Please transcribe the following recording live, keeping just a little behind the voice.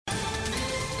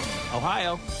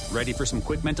Ohio, ready for some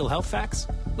quick mental health facts?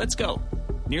 Let's go.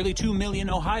 Nearly 2 million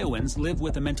Ohioans live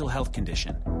with a mental health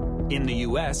condition. In the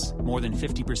U.S., more than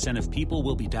 50% of people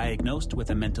will be diagnosed with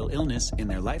a mental illness in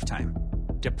their lifetime.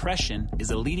 Depression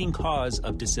is a leading cause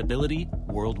of disability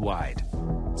worldwide.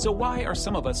 So why are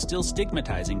some of us still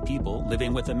stigmatizing people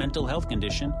living with a mental health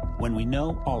condition when we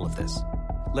know all of this?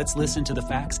 Let's listen to the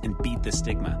facts and beat the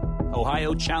stigma.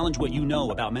 Ohio, challenge what you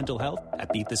know about mental health at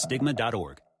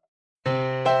beatthestigma.org.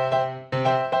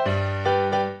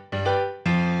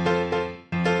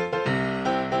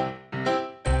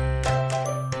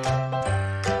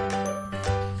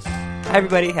 Hi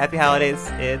everybody, happy holidays.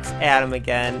 It's Adam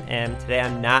again, and today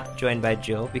I'm not joined by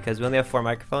Jill because we only have 4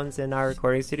 microphones in our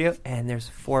recording studio, and there's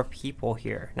 4 people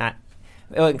here,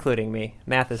 including me.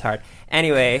 Math is hard.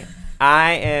 Anyway,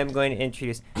 I am going to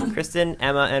introduce Kristen,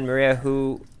 Emma, and Maria,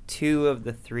 who 2 of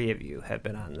the 3 of you have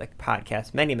been on the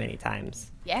podcast many, many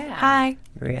times. Yeah. Hi.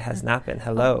 Maria has not been.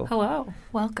 Hello. Hello.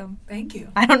 Welcome. Thank you.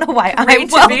 I don't know why I'm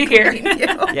to be here.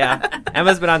 Yeah.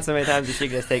 Emma's been on so many times that she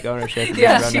can just take ownership. And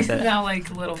Yeah, run she's with it. now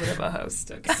like a little bit of a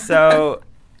host. Okay. So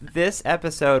this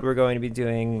episode, we're going to be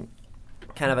doing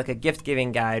kind of like a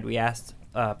gift-giving guide we asked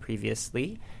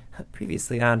previously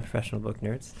on Professional Book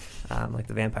Nerds, like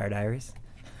the Vampire Diaries.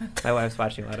 My wife's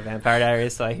watching a lot of Vampire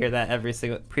Diaries, so I hear that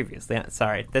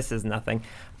sorry, this is nothing.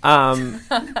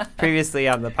 Previously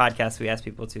on the podcast, we asked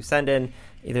people to send in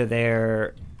either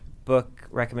their book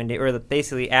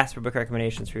basically ask for book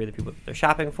recommendations for either people that they're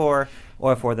shopping for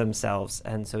or for themselves.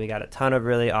 And so we got a ton of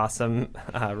really awesome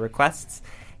requests.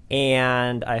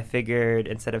 And I figured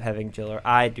instead of having Jill or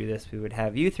I do this, we would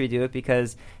have you 3 do it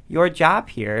because your job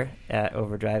here at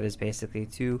Overdrive is basically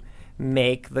to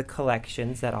make the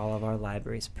collections that all of our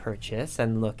libraries purchase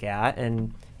and look at,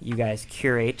 and you guys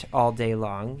curate all day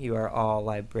long. You are all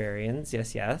librarians.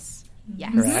 Yes. Yes.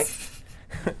 Correct.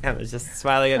 I was just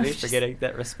smiling at me, forgetting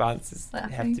that responses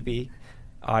have to be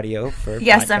audio for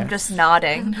Yes, podcast. I'm just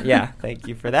nodding. Yeah, thank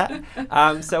you for that.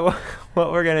 So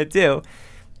what we're going to do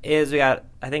is I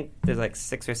think there's like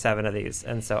 6 or 7 of these,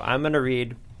 and so I'm going to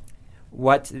read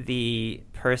what the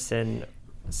person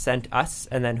sent us,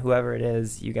 and then whoever it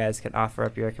is, you guys can offer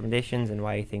up your recommendations and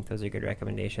why you think those are good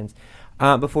recommendations.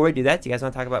 Before we do that, do you guys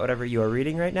want to talk about whatever you are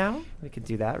reading right now? We could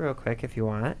do that real quick if you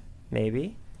want,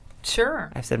 maybe.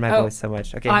 Sure. I've said my voice so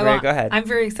much. Okay, Maria, go ahead. I'm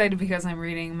very excited because I'm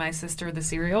reading My Sister the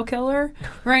Serial Killer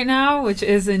right now, which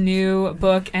is a new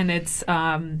book, and it's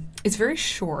very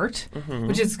short,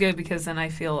 which is good because then I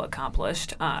feel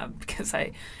accomplished because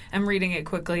I am reading it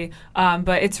quickly.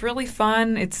 But it's really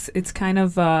fun. It's kind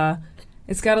of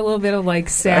it's got a little bit of like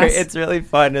sass. Sorry, it's really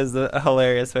fun is a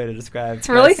hilarious way to describe. It's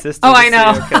really? I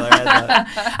know. Killer.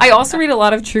 I also read a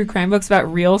lot of true crime books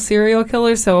about real serial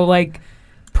killers, so like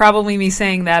probably me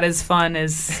saying that is fun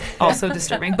is also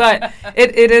disturbing. But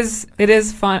it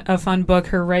is fun, a fun book.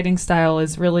 Her writing style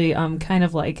is really kind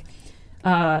of like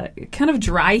kind of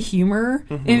dry humor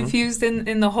infused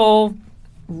in the whole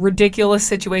ridiculous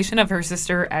situation of her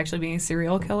sister actually being a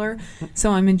serial killer.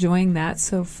 So I'm enjoying that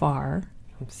so far.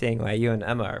 I'm seeing why you and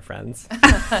Emma are friends.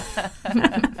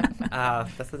 I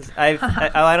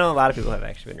know a lot of people have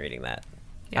actually been reading that.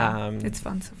 Yeah, it's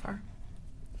fun so far.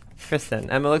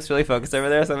 Kristen, Emma looks really focused over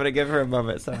there, so I'm going to give her a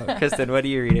moment. So, Kristen, what are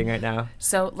you reading right now?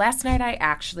 So last night I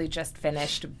actually just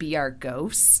finished Be Our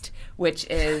Ghost, which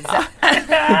is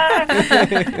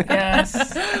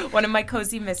Yes, one of my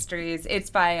cozy mysteries. It's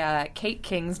by Kate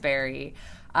Kingsbury,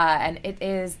 and it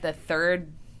is the 3rd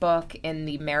book in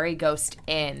the Mary Ghost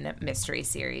Inn mystery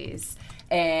series.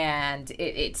 And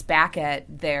it's back at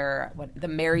the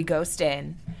Mary Ghost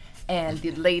Inn. And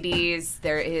the ladies,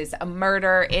 there is a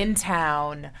murder in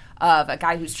town of a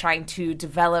guy who's trying to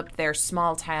develop their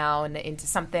small town into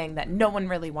something that no one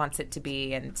really wants it to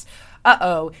be. And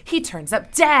he turns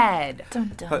up dead.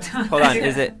 Dun, dun. Hold on,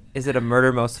 is it a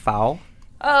murder most foul?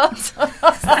 Oh,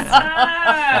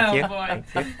 Thank you. Boy.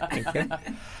 Thank you.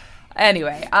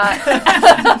 Anyway,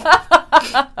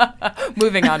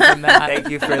 moving on from that. Thank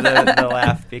you for the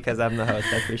laugh because I'm the host.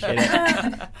 I appreciate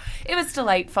it. It was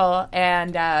delightful,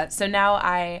 and so now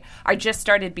I just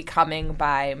started Becoming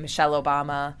by Michelle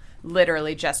Obama.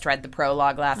 Literally just read the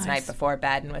prologue last night before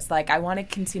bed and was like, I want to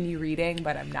continue reading,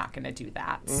 but I'm not going to do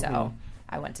that. So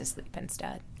I went to sleep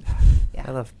instead. Yeah.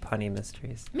 I love punny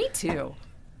mysteries. Me too.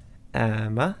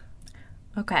 Emma?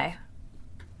 Okay.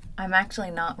 I'm actually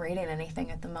not reading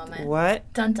anything at the moment.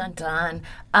 What? Dun, dun, dun.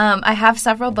 I have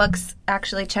several books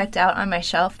actually checked out on my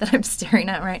shelf that I'm staring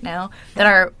at right now that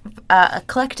are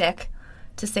eclectic,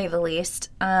 to say the least.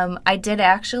 I did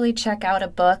actually check out a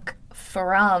book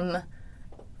from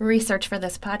research for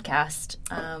this podcast.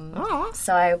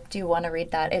 So I do want to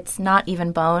read that. It's Not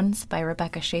Even Bones by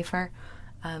Rebecca Schaefer.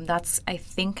 That's, I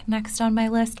think, next on my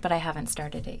list, but I haven't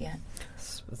started it yet.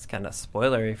 It's kind of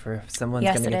spoilery for if someone's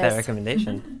Yes, going to it get that is.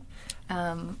 recommendation.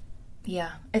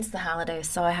 Yeah, it's the holidays,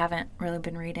 so I haven't really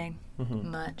been reading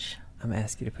much. I'm going to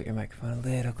ask you to put your microphone a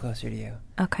little closer to you.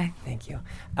 Okay. Thank you.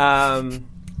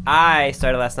 I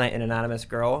started last night An Anonymous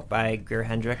Girl by Greer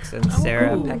Hendricks and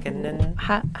Sarah Pekkanen.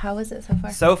 How is it so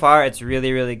far? So far, it's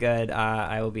really, really good.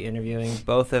 I will be interviewing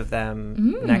both of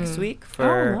them next week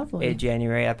for lovely. a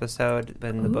January episode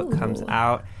when the book comes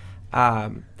out.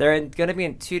 They're going to be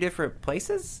in 2 different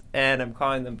places, and I'm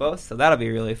calling them both, so that'll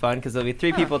be really fun because there'll be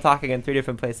 3 people talking in 3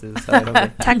 different places. So it'll be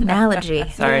Technology.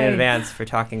 sorry in Yay. advance for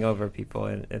talking over people,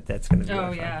 and that's going to be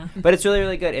really fun. yeah. But it's really,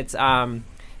 really good. It's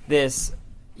this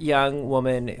young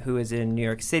woman who is in New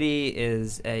York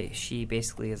City. She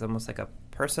basically is almost like a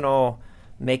personal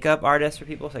makeup artist for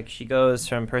people. So, like, she goes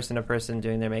from person to person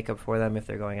doing their makeup for them if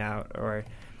they're going out or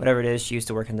whatever it is. She used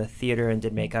to work in the theater and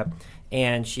did makeup,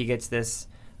 and she gets this.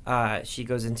 She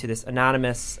goes into this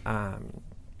anonymous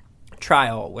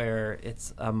trial where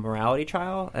it's a morality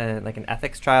trial and like an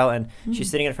ethics trial, and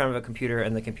she's sitting in front of a computer,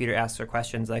 and the computer asks her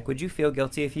questions like, would you feel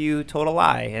guilty if you told a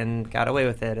lie and got away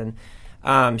with it? And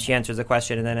she answers a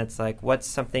question, and then it's like, what's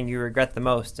something you regret the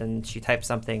most? And she types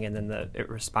something, and then it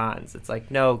responds. It's like,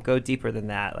 no, go deeper than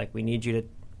that. Like, we need you to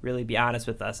really be honest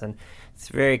with us. And it's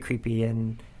very creepy,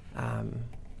 and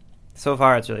so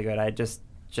far it's really good. I just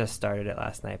started it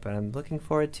last night, but I'm looking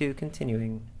forward to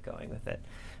continuing going with it.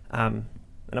 And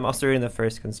I'm also reading The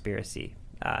First Conspiracy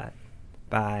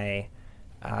by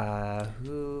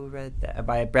who read that?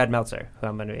 By Brad Meltzer, who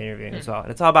I'm going to be interviewing as well.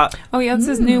 And it's all about Oh, yeah, it's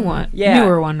his new one. Yeah.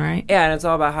 Newer one, right? yeah, and it's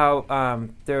all about how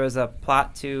there was a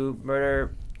plot to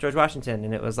murder George Washington,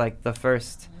 and it was like the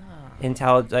first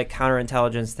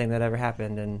counterintelligence thing that ever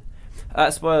happened. And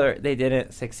spoiler, they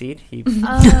didn't succeed.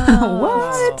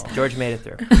 What? George made it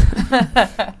through.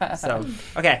 So,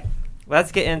 okay,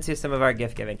 let's get into some of our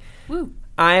gift giving. Woo.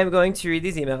 I am going to read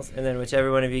these emails, and then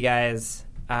whichever one of you guys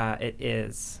it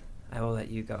is, I will let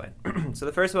you go in. So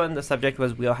the first one, the subject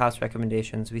was Wheelhouse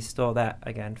Recommendations. We stole that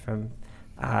again from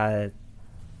the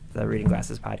Reading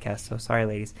Glasses podcast, so sorry,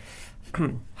 ladies.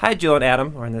 Hi, Jill and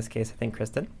Adam, or in this case, I think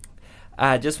Kristen.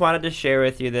 Just wanted to share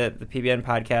with you that the PBN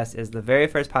podcast is the very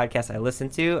first podcast I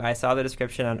listened to. I saw the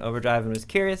description on Overdrive and was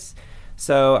curious,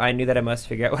 so I knew that I must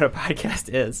figure out what a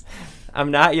podcast is. I'm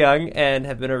not young and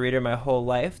have been a reader my whole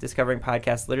life. Discovering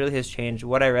podcasts literally has changed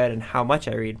what I read and how much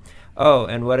I read. Oh,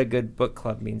 and what a good book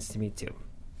club means to me, too.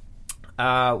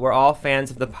 We're all fans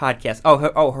of the podcast.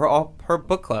 Her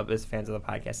book club is fans of the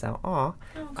podcast now. Aw,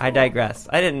 cool. I digress.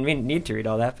 I didn't need to read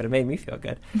all that, but it made me feel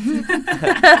good.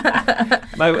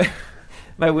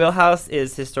 My wheelhouse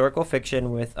is historical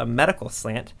fiction with a medical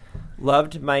slant.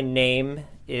 Loved My Name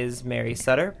is Mary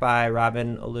Sutter by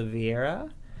Robin Oliveira.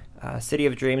 City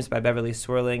of Dreams by Beverly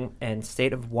Swirling, and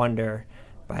State of Wonder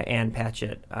by Ann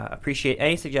Patchett. Appreciate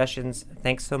any suggestions.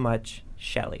 Thanks so much,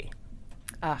 Shelley.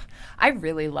 I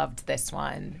really loved this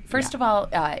one. First of all,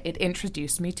 it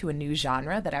introduced me to a new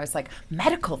genre that I was like,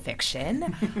 medical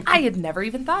fiction? I had never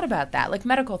even thought about that. Like,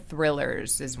 medical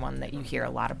thrillers is one that you hear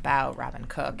a lot about, Robin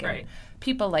Cook and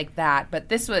people like that. But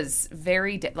this was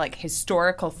very,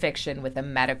 historical fiction with a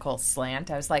medical slant.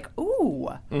 I was like, ooh.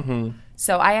 Mm-hmm.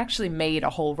 So I actually made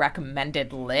a whole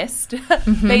recommended list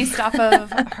based off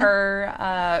of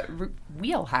her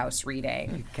wheelhouse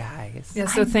reading. You guys. Yeah,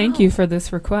 so thank you for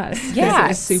this request. Yeah,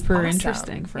 it's super awesome.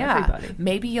 Interesting for everybody.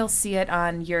 Maybe you'll see it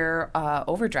on your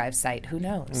Overdrive site. Who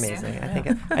knows? Amazing.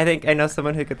 Yeah. I think I know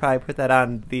someone who could probably put that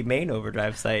on the main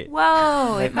Overdrive site.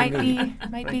 Whoa, it might be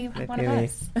one of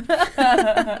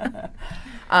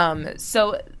us.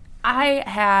 So I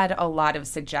had a lot of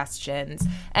suggestions,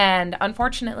 and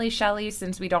unfortunately, Shelley,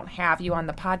 since we don't have you on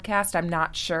the podcast, I'm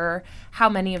not sure how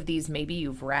many of these maybe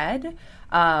you've read.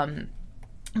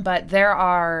 But there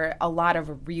are a lot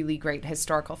of really great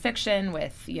historical fiction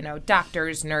with,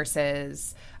 doctors,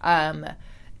 nurses,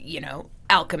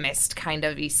 alchemist kind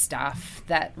of-y stuff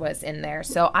that was in there.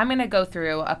 So I'm going to go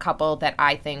through a couple that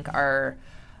I think are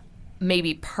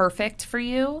maybe perfect for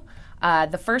you.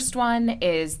 The first one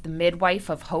is The Midwife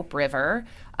of Hope River.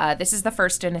 This is the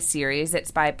first in a series. It's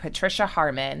by Patricia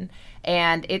Harmon,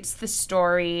 and it's the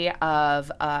story of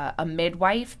a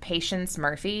midwife, Patience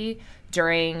Murphy,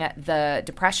 during the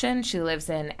Depression. She lives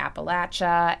in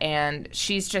Appalachia, and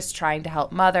she's just trying to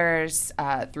help mothers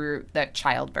through the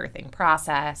childbirthing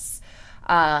process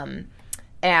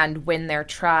and win their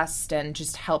trust and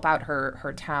just help out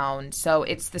her town. So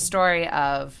it's the story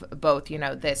of both,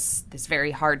 this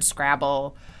very hard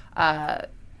scrabble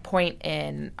point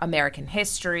in American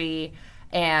history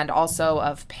and also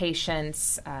of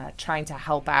patience, trying to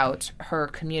help out her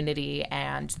community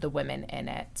and the women in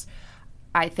it.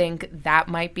 I think that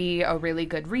might be a really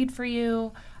good read for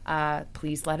you.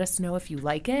 Please let us know if you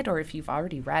like it or if you've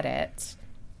already read it.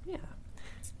 Yeah.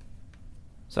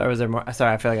 Sorry, was there more?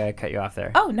 Sorry, I feel like I cut you off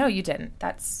there. Oh, no, you didn't.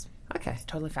 That's Okay.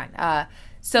 totally fine.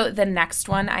 So the next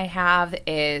one I have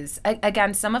is,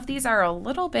 again, some of these are a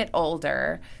little bit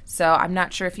older, so I'm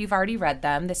not sure if you've already read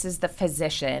them. This is The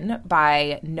Physician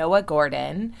by Noah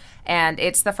Gordon, and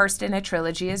it's the first in a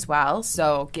trilogy as well,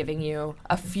 so giving you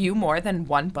a few more than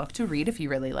one book to read if you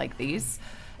really like these.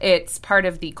 It's part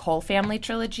of the Cole family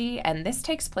trilogy, and this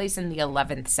takes place in the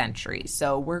 11th century,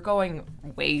 so we're going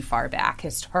way far back,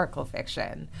 historical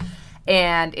fiction.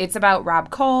 And it's about Rob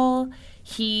Cole.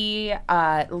 He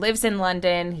lives in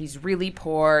London. He's really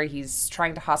poor. He's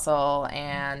trying to hustle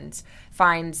and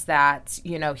finds that,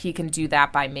 you know, he can do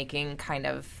that by making kind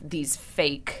of these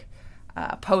fake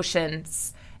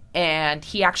potions. And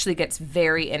he actually gets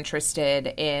very interested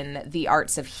in the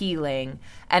arts of healing,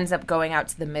 ends up going out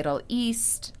to the Middle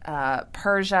East,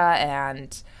 Persia,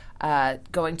 and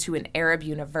going to an Arab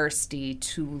university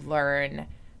to learn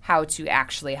how to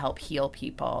actually help heal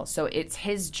people. So it's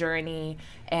his journey,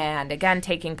 and again,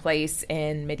 taking place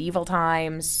in medieval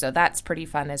times, so that's pretty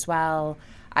fun as well.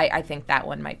 I think that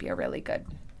one might be a really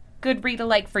good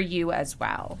read-alike for you as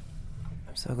well.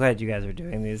 I'm so glad you guys are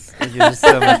doing these. You're just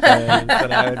so much better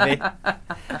than I would be.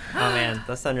 Oh, man,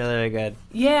 those sound really, really good.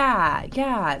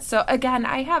 Yeah. So, again,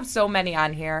 I have so many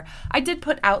on here. I did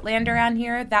put Outlander on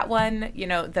here. That one, you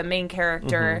know, the main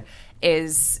character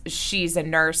she's a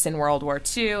nurse in World War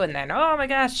II, and then, oh my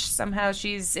gosh, somehow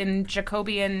she's in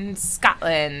Jacobean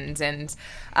Scotland. And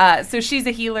so she's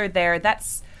a healer there.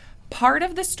 That's part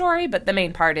of the story, but the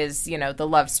main part is, you know, the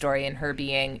love story and her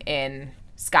being in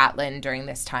Scotland during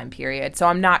this time period. So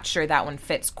I'm not sure that one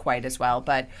fits quite as well,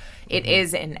 but it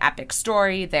is an epic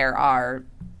story. There are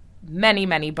many,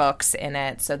 many books in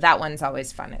it, so that one's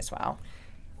always fun as well.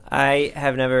 I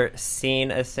have never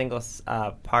seen a single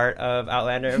part of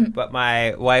Outlander, but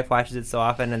my wife watches it so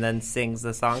often and then sings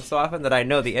the song so often that I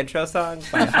know the intro song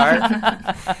by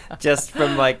heart, just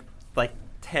from like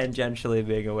tangentially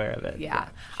being aware of it. Yeah.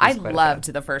 I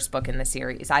loved the first book in the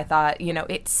series. I thought, you know,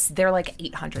 they're like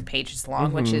 800 pages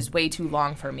long, which is way too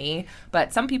long for me,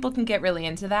 but some people can get really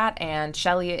into that, and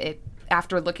Shelley,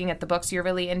 after looking at the books you're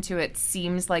really into, it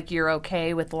seems like you're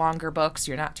okay with longer books.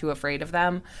 You're not too afraid of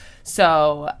them.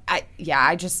 So,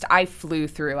 I flew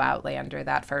through Outlander,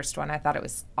 that first one. I thought it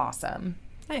was awesome.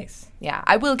 Nice. Yeah,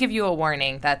 I will give you a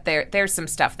warning that there's some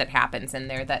stuff that happens in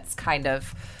there that's kind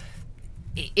of,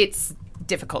 it's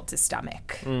difficult to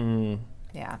stomach.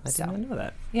 Yeah. I didn't know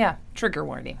that. Yeah, trigger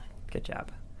warning. Good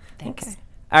job. Thanks. Okay.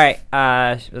 All right,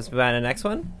 let's move on to the next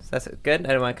one. So that's good.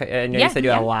 I don't want to. I know you said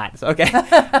you had a lot. So okay.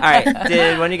 All right.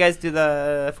 Did one of you guys do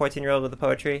the 14-year-old with the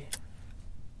poetry?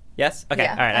 Yes. Okay.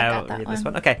 Yeah, all right. I I'll got that read this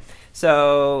one. one. Okay.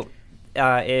 So,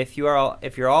 if you're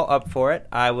all up for it,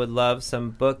 I would love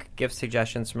some book gift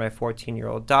suggestions for my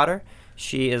 14-year-old daughter.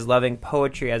 She is loving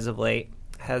poetry as of late.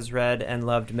 Has read and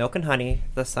loved Milk and Honey,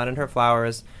 The Sun and Her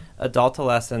Flowers,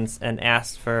 Adultolescence, and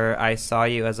asked for I Saw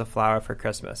You as a Flower for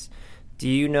Christmas. Do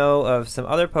you know of some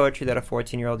other poetry that a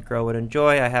 14-year-old girl would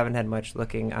enjoy? I haven't had much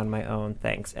looking on my own,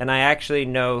 thanks. And I actually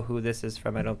know who this is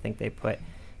from. I don't think they put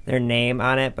their name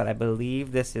on it, but I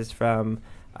believe this is from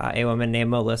a woman named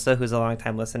Melissa, who's a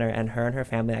longtime listener, and her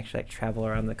family actually travel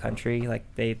around the country.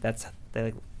 They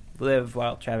live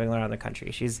while traveling around the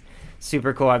country. She's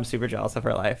super cool. I'm super jealous of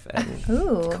her life. And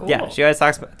Ooh. Cool. yeah, she always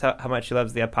talks about how much she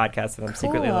loves the podcast, and I'm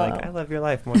secretly like, I love your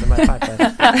life more than my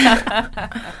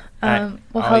podcast.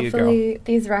 Well, all you, girl. hopefully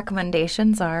these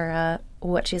recommendations are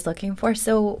what she's looking for.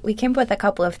 So we came up with a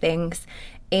couple of things,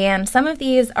 and some of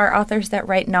these are authors that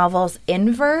write novels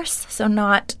in verse, so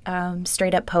not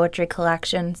straight up poetry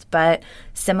collections, but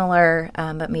similar,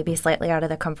 but maybe slightly out of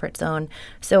the comfort zone.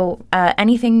 So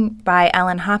anything by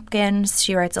Ellen Hopkins.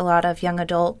 She writes a lot of young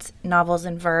adult novels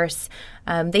in verse.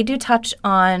 They do touch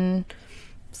on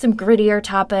some grittier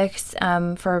topics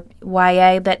for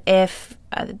YA, but if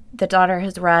the daughter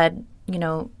has read, you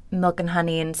know, Milk and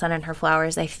Honey and Sun and Her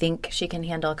Flowers, I think she can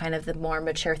handle kind of the more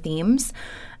mature themes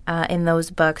in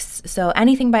those books. So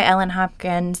anything by Ellen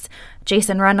Hopkins.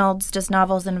 Jason Reynolds does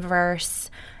novels in verse.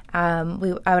 I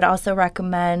would also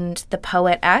recommend The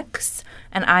Poet X,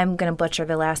 and I'm going to butcher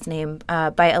the last name,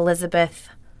 by Elizabeth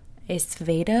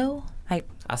Acevedo.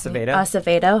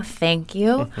 Acevedo, thank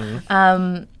you.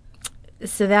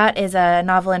 So that is a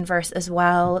novel in verse as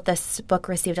well. This book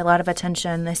received a lot of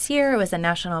attention this year. It was a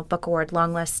National Book Award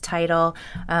longlist title,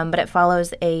 but it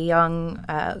follows a young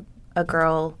a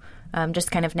girl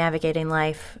just kind of navigating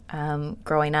life,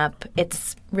 growing up.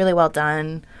 It's really well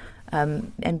done.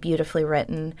 And beautifully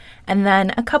written. And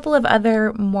then a couple of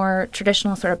other more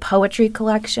traditional sort of poetry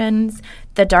collections.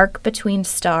 The Dark Between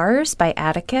Stars by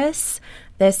Atticus.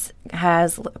 This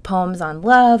has poems on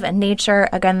love and nature.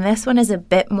 Again, this one is a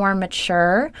bit more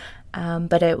mature,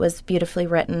 but it was beautifully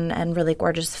written and really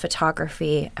gorgeous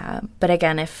photography. But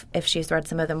again, if she's read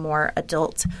some of the more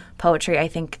adult poetry, I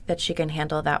think that she can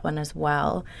handle that one as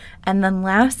well. And then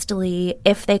lastly,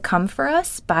 If They Come For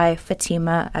Us by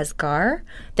Fatima Asghar.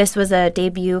 This was a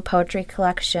debut poetry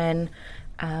collection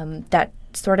that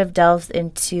sort of delves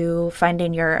into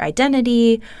finding your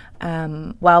identity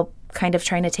while kind of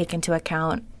trying to take into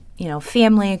account,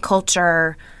 family,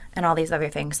 culture, and all these other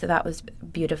things. So that was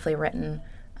beautifully written.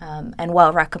 And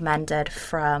well recommended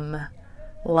from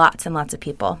lots and lots of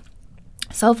people.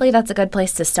 So hopefully that's a good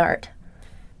place to start.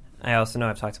 I also know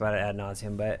I've talked about it ad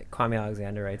nauseum, but Kwame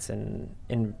Alexander writes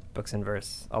in books in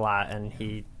verse a lot, and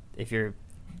if your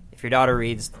daughter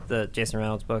reads the Jason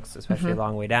Reynolds books, especially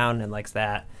Long Way Down, and likes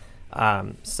that,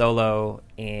 Solo,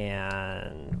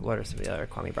 and what are some of the other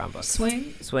Kwame Brown books?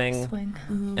 Swing.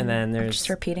 And then there's I'm just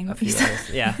repeating a what you few said. others.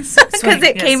 Yeah. Because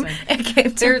it came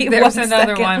to me There's one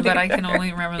another second one, but I later. can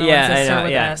only remember the Yeah, ones that I start know.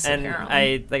 with Yeah, S, and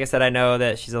apparently. like I said, I know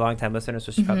that she's a long-time listener,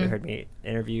 so she probably heard me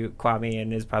interview Kwame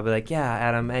and is probably like, "Yeah,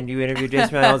 Adam, and you interviewed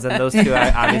Jason Reynolds, and those two,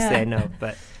 I know,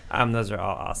 but those are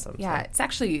all awesome." Yeah, so. it's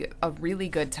actually a really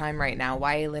good time right now.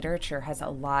 YA literature has a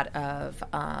lot of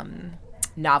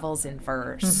novels in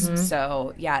verse.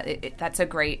 So, yeah, that's a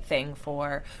great thing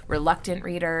for reluctant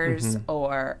readers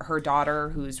or her daughter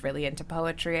who's really into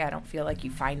poetry. I don't feel like you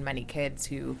find many kids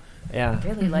who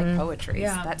really like poetry.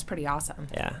 Yeah. So that's pretty awesome.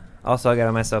 Yeah. Also, I'll get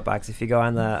on my soapbox. If you go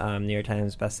on the New York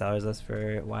Times bestsellers list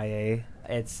for YA,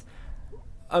 it's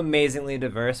amazingly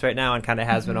diverse right now and kind of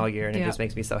has been all year, and it just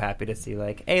makes me so happy to see,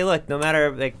 like, hey, look, no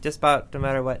matter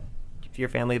what your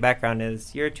family background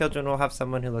is, your children will have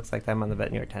someone who looks like them on the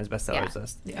New York Times bestsellers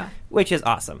list. Yeah. Which is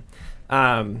awesome.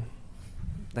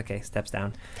 Okay, steps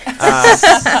down. All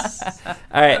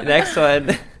right, next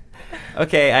one.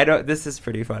 Okay, this is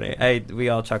pretty funny. We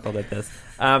all chuckled at this.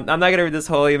 I'm not going to read this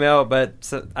whole email,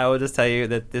 but I will just tell you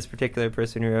that this particular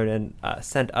person who wrote in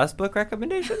sent us book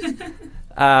recommendations,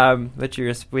 which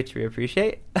we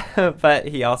appreciate, but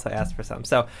he also asked for some.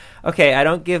 So, okay, I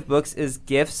don't give books as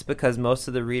gifts because most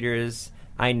of the readers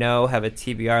I know have a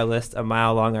TBR list a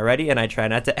mile long already, and I try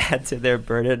not to add to their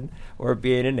burden or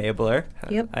be an enabler.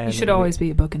 Yep. You should always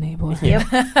be a book enabler.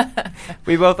 Yep.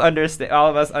 We both understand. All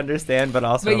of us understand, but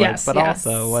also,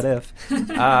 also, what if?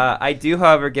 I do,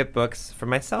 however, get books for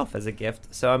myself as a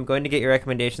gift, so I'm going to get your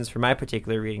recommendations for my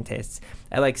particular reading tastes.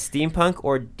 I like steampunk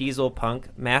or diesel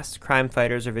punk, masked crime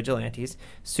fighters or vigilantes,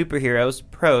 superheroes,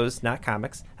 prose, not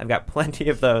comics. I've got plenty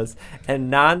of those, and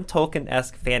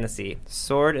non-Tolkien-esque fantasy,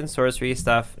 sword and sorcery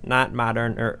stuff, not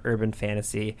modern or urban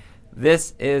fantasy.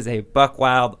 This is a buck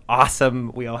wild, awesome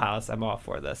wheelhouse. I'm all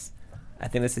for this. I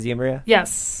think this is you, Maria.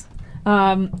 Yes.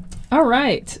 All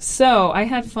right. So I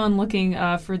had fun looking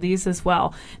for these as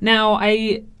well. Now,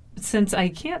 since I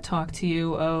can't talk to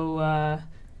you,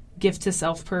 gift to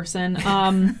self person,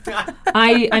 I'm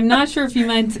not sure if you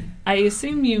meant. I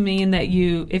assume you mean that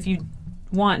if you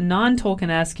want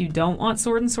non-Tolkien-esque, you don't want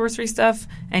sword and sorcery stuff,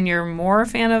 and you're more a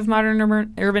fan of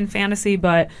modern urban fantasy,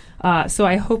 but so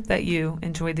I hope that you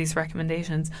enjoyed these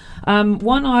recommendations.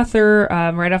 One author,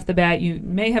 right off the bat, you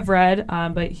may have read,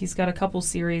 but he's got a couple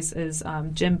series, is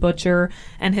Jim Butcher,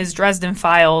 and his Dresden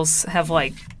Files have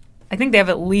I think they have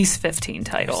at least 15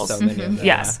 titles. So many of them,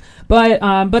 yes.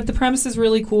 Yeah. But the premise is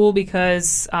really cool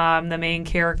because the main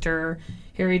character,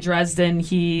 Harry Dresden,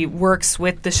 he works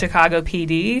with the Chicago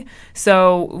PD.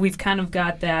 So we've kind of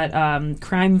got that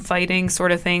crime fighting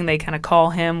sort of thing. They kind of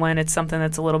call him when it's something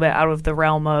that's a little bit out of the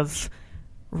realm of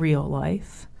real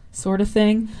life sort of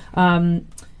thing.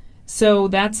 So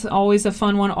that's always a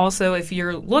fun one. Also, if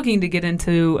you're looking to get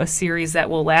into a series that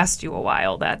will last you a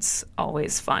while, that's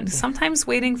always fun. Sometimes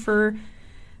waiting for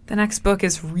the next book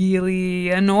is really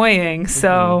annoying.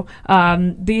 So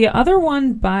the other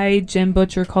one by Jim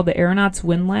Butcher called The Aeronaut's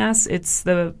Windlass, it's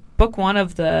the book one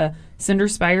of the Cinder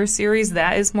Spire series.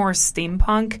 That is more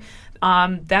steampunk.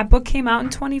 That book came out in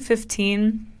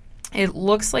 2015. It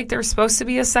looks like there's supposed to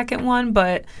be a second one,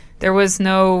 but there was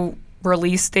no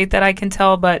release date that I can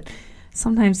tell. But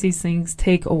sometimes these things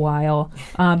take a while.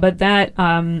 But that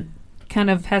kind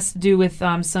of has to do with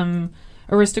some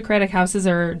aristocratic houses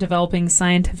are developing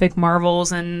scientific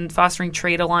marvels and fostering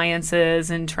trade alliances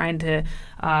and trying to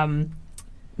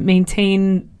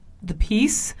maintain the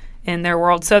peace in their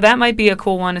world. So that might be a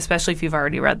cool one, especially if you've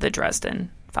already read the Dresden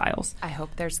files. I hope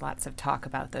there's lots of talk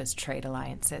about those trade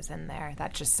alliances in there.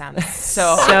 That just sounds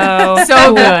so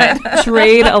good.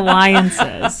 Trade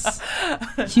alliances,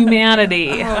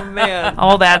 humanity, Oh man.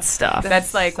 all that stuff.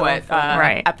 That's like so what funny.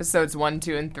 Right. episodes 1,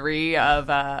 2, and 3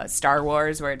 of Star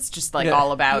Wars, where it's just like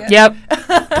all about. Yep.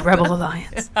 The Rebel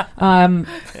Alliance. And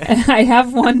I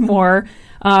have one more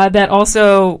that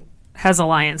also has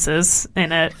alliances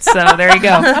in it. So there you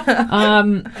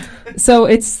go. So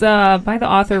it's by the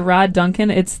author Rod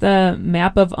Duncan. It's the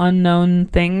Map of Unknown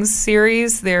Things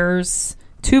series. There's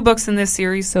 2 books in this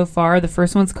series so far. The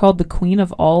first one's called The Queen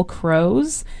of All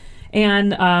Crows.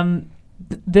 And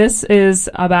this is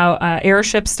about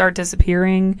airships start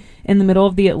disappearing in the middle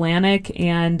of the Atlantic,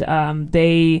 and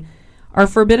they are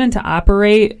forbidden to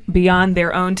operate beyond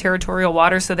their own territorial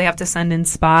waters, so they have to send in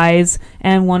spies.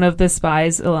 And one of the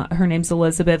spies, her name's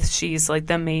Elizabeth, she's like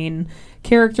the main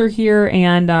character here,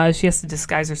 and she has to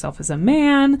disguise herself as a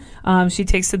man. She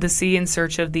takes to the sea in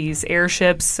search of these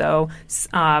airships, so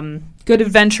good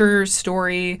adventure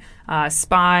story,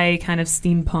 spy, kind of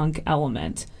steampunk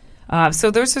element.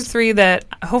 So those are 3 that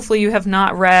hopefully you have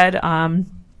not read, and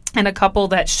a couple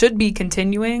that should be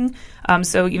continuing.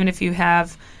 So even if you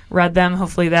have read them,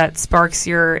 hopefully that sparks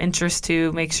your interest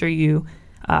to make sure you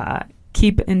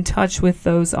keep in touch with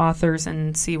those authors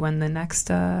and see when the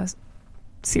next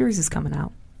series is coming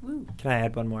out. Can I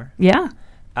add one more? Yeah.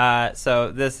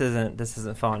 So this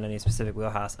isn't falling in any specific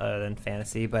wheelhouse other than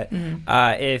fantasy, but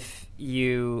if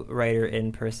you, writer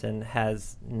in person,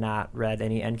 has not read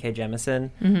any N.K.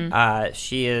 Jemisin,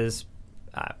 she is,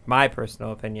 my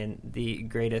personal opinion, the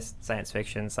greatest science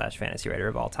fiction / fantasy writer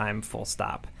of all time, full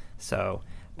stop. So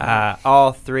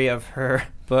all 3 of her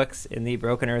books in the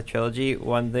Broken Earth trilogy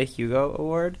won the Hugo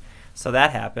Award. So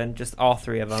that happened, just all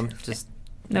 3 of them, just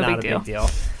No not big a big deal.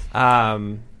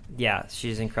 Yeah,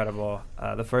 she's incredible.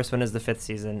 The first one is the 5th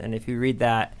season, and if you read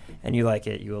that and you like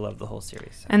it, you will love the whole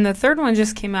series. And the third one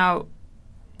just came out.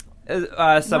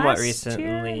 Somewhat last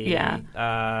recently. year?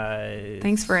 Yeah.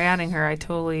 Thanks for adding her. I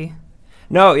totally.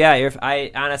 No, yeah. I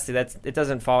honestly, it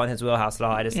doesn't fall in his wheelhouse at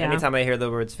all. I just Yeah. anytime I hear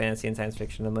the words fantasy and science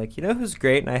fiction, I'm like, you know who's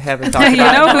great, and I haven't talked You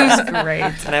about know it. who's great.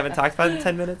 And I haven't talked about it in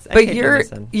 10 minutes. But N.K. you're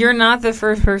Jemisin. not the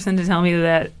first person to tell me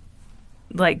that,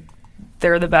 like,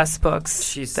 they're the best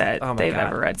books that oh my they've God.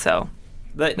 ever read. So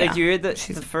Like Yeah. you read the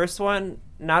first one,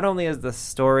 not only is the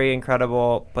story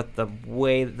incredible, but the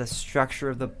way, the structure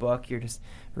of the book, you're just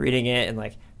reading it and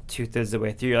like 2/3 of the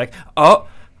way through, you're like, oh,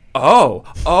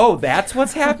 that's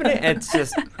what's happening. It's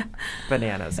just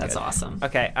bananas. that's good. awesome.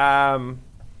 Okay. All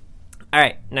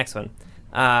right. Next one.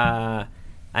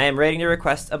 I am writing to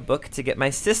request a book to get my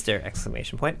sister!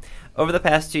 Over the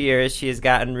past 2 years, she has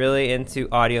gotten really into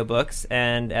audiobooks,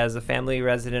 and as a family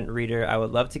resident reader, I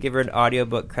would love to give her an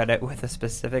audiobook credit with a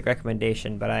specific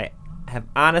recommendation, but I have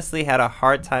honestly had a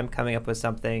hard time coming up with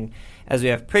something, as we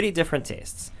have pretty different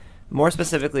tastes. More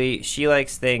specifically, she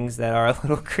likes things that are a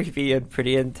little creepy and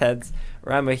pretty intense,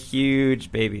 where I'm a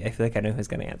huge baby. I feel like I know who's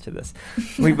going to answer this.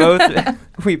 We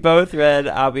both read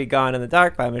I'll Be Gone in the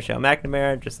Dark by Michelle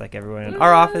McNamara, just like everyone in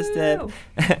our office did,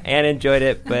 and enjoyed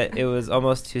it, but it was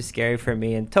almost too scary for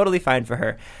me and totally fine for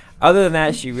her. Other than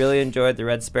that, she really enjoyed the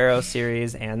Red Sparrow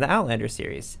series and the Outlander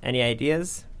series. Any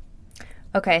ideas?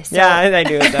 Okay, so Yeah, I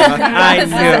knew it was Emma. I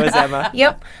knew it was Emma.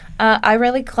 Yep. I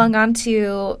really clung on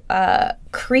to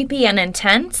creepy and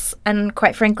intense, and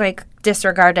quite frankly,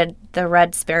 disregarded the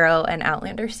Red Sparrow and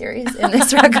Outlander series in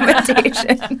this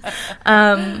recommendation.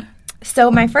 So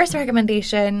my first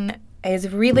recommendation is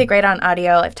really great on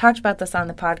audio. I've talked about this on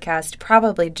the podcast,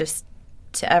 probably just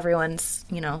to everyone's,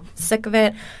 sick of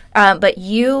it. But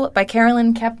You by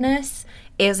Carolyn Kepnes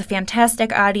is a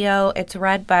fantastic audio. It's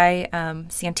read by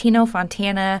Santino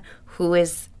Fontana, who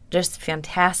is just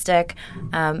fantastic.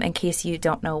 In case you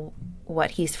don't know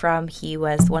what he's from, he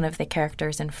was one of the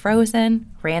characters in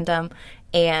Frozen, random,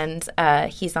 and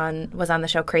was on the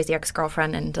show Crazy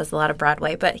Ex-Girlfriend and does a lot of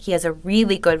Broadway, but he has a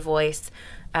really good voice.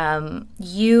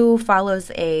 You follows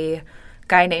a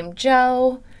guy named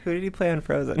Joe. Who did he play on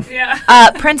Frozen?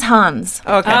 Yeah. Prince Hans.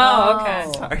 Okay. Oh,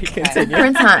 okay. Sorry, continue.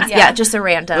 Prince Hans. Yeah, just a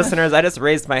random. Listeners, I just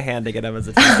raised my hand to get Emma's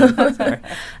attention. Sorry.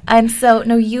 And so,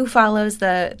 you follows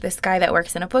this guy that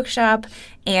works in a bookshop,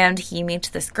 and he meets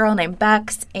this girl named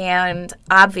Bex, and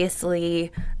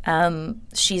obviously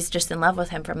she's just in love with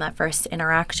him from that first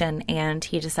interaction, and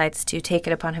he decides to take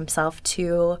it upon himself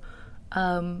to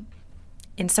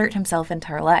insert himself into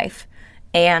her life.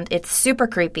 And it's super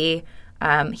creepy.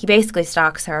 He basically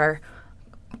stalks her.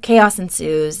 Chaos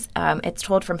ensues. It's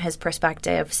told from his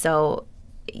perspective, so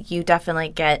you definitely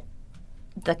get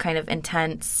the kind of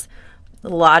intense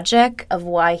logic of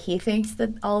why he thinks that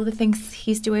all of the things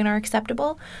he's doing are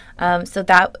acceptable. So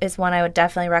that is one I would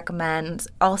definitely recommend.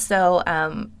 Also,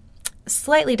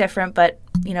 slightly different, but,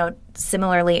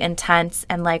 similarly intense,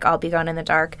 and like I'll Be Gone in the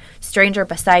Dark, Stranger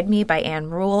Beside Me by Anne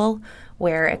Rule,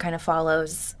 where it kind of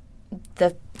follows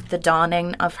the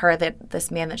dawning of her that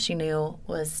this man that she knew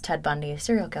was Ted Bundy, a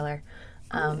serial killer.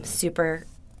 Super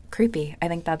creepy. I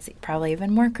think that's probably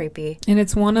even more creepy. And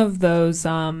it's one of those,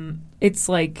 it's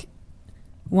like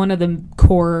one of the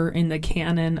core in the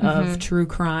canon of true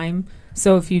crime.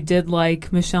 So if you did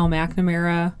like Michelle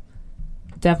McNamara,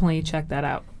 definitely check that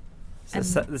out.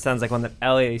 So this sounds like one that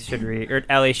Ellie should read, or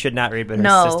Ellie should not read, but her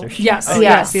No. sister should. Yes. Oh,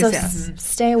 yes, yeah. yes, So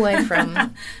stay away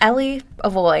from Ellie,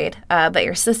 avoid, but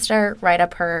your sister, right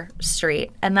up her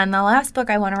street. And then the last book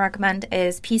I want to recommend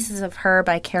is Pieces of Her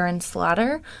by Karen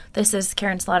Slaughter. This is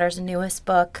Karen Slaughter's newest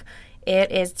book.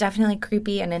 It is definitely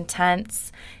creepy and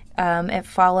intense. It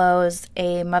follows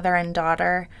a mother and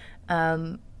daughter,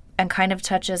 and kind of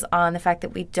touches on the fact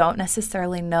that we don't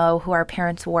necessarily know who our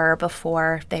parents were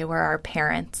before they were our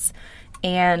parents.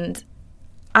 And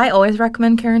I always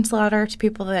recommend Karen Slaughter to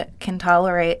people that can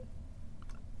tolerate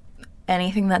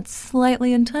anything that's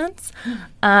slightly intense.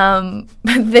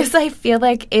 This, I feel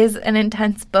like, is an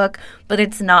intense book, but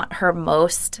it's not her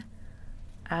most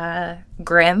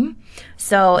grim.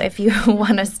 So if you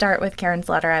want to start with Karen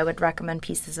Slaughter, I would recommend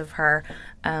Pieces of Her,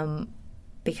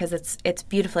 because it's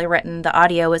beautifully written. The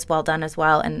audio is well done as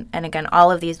well. And again,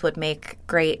 all of these would make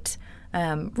great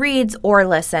reads or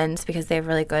listens because they have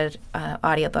really good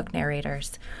audiobook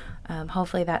narrators.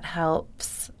 Hopefully that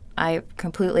helps. I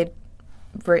completely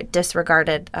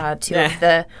disregarded two of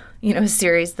the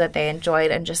series that they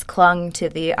enjoyed and just clung to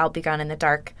the I'll Be Gone in the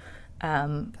Dark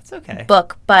That's okay.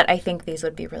 book, but I think these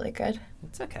would be really good.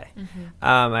 It's okay.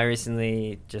 I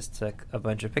recently just took a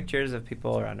bunch of pictures of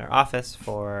people around our office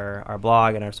for our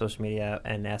blog and our social media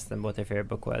and asked them what their favorite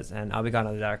book was. And I'll Be Gone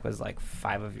in the Dark was like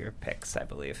 5 of your picks, I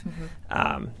believe.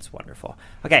 It's wonderful.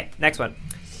 Okay, next one.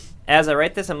 As I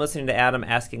write this, I'm listening to Adam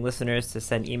asking listeners to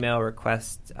send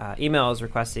emails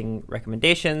requesting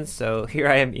recommendations. So here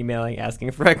I am emailing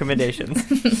asking for recommendations.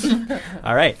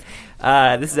 All right.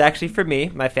 This is actually for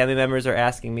me. My family members are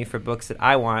asking me for books that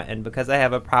I want, and because I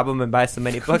have a problem and buy so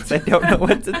many books, I don't know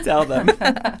what to tell them.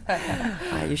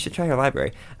 You should try your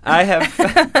library. I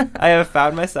have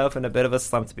found myself in a bit of a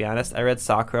slump, to be honest. I read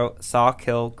Saw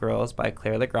Kill Girls by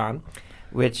Claire Legrand,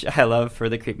 which I love for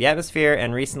the creepy atmosphere,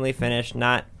 and recently finished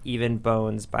Not Even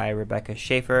Bones by Rebecca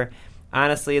Schaefer.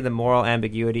 Honestly, the moral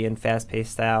ambiguity and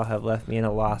fast-paced style have left me in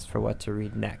a loss for what to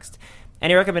read next.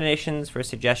 Any recommendations for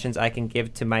suggestions I can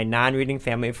give to my non-reading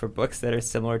family for books that are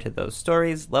similar to those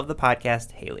stories? Love the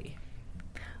podcast, Haley.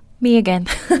 Me again.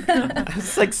 I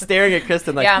was like staring at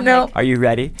Kristen like, Yeah, no. Are you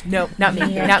ready? No, not me.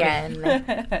 Me Not me.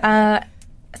 again.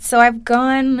 So I've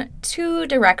gone 2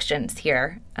 directions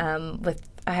here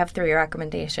I have 3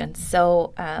 recommendations.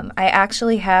 So I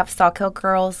actually have Saw Kill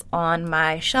Girls on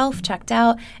my shelf checked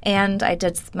out, and I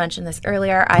did mention this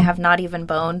earlier. I have Not Even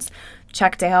Bones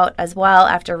checked out as well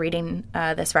after reading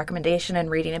this recommendation and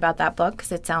reading about that book,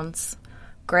 because it sounds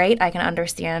great. I can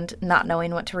understand not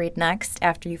knowing what to read next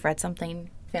after you've read something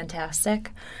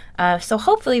fantastic. So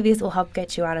hopefully these will help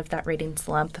get you out of that reading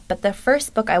slump. But the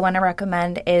first book I want to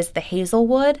recommend is The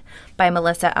Hazelwood by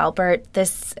Melissa Albert.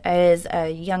 This is a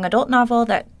young adult novel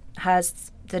that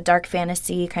has the dark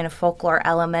fantasy kind of folklore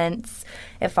elements.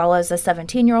 It follows a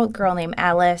 17-year-old girl named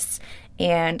Alice,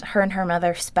 and her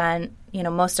mother spent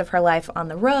most of her life on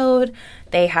the road.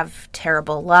 They have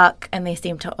terrible luck, and they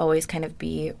seem to always kind of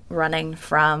be running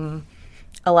from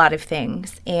a lot of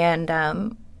things.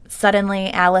 And suddenly,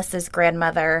 Alice's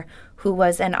grandmother, who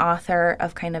was an author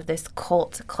of kind of this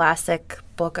cult classic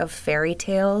book of fairy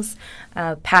tales,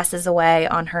 passes away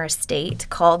on her estate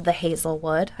called the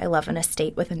Hazelwood. I love an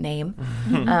estate with a name.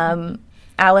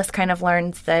 Alice kind of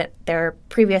learns that their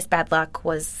previous bad luck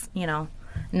was,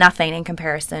 nothing in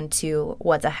comparison to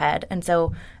what's ahead. And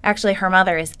so actually her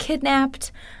mother is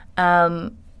kidnapped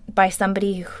by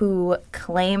somebody who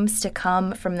claims to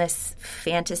come from this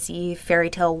fantasy fairy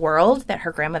tale world that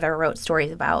her grandmother wrote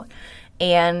stories about.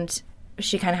 And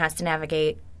she kind of has to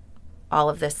navigate all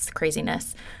of this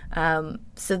craziness.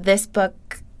 So this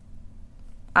book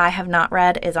I have not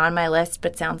read, is on my list,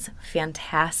 but sounds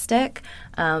fantastic.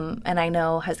 And I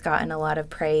know has gotten a lot of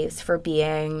praise for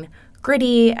being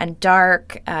gritty and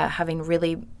dark, having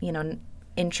really,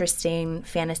 interesting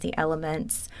fantasy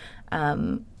elements,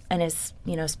 and is,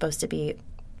 supposed to be,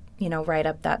 right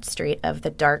up that street of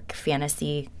the dark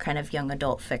fantasy kind of young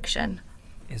adult fiction.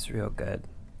 It's real good.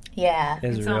 Yeah.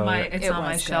 It's on my really- on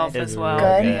my was shelf good. as It's well.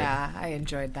 Good. Good. Yeah, I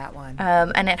enjoyed that one.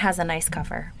 And it has a nice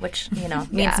cover, which, means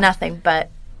Yeah. nothing, but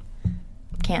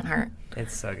can't hurt.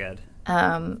 It's so good.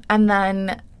 And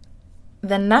then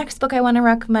the next book I want to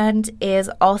recommend is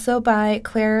also by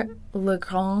Claire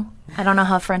Legrand. I don't know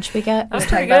how French we get. We That's were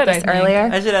talking pretty about good, this I think. earlier.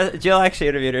 I should have, Jill actually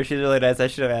interviewed her. She's really nice. I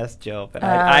should have asked Jill, but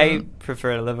I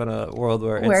prefer to live in a world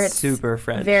where it's super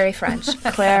French. Very French.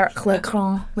 Claire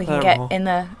Legrand. We can Clairement.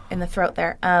 get in the throat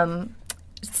there.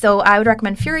 So I would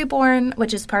recommend Furyborn,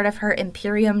 which is part of her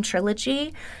Imperium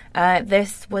trilogy.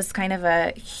 This was kind of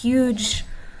a huge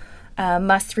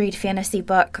must-read fantasy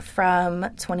book from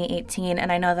 2018,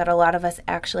 and I know that a lot of us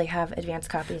actually have advanced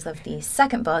copies of the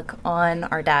second book on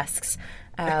our desks.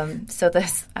 So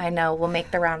this, I know, will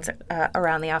make the rounds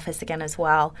around the office again as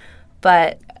well.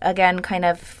 But again, kind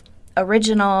of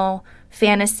original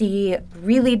fantasy,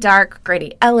 really dark,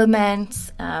 gritty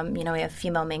elements. We have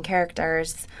female main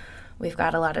characters. We've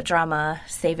got a lot of drama,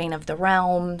 saving of the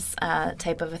realms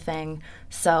type of a thing.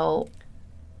 So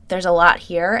there's a lot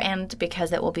here, and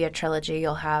because it will be a trilogy,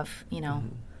 you'll have,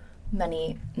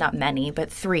 not many,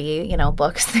 but 3,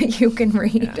 books that you can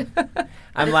read. Yeah.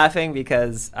 I'm laughing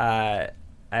because I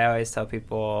always tell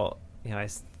people, I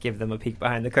give them a peek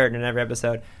behind the curtain in every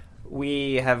episode.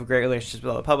 We have great relationships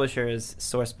with all the publishers,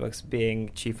 Source Books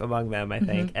being chief among them, I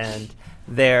think, and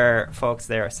their folks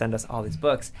there send us all these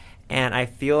books. And I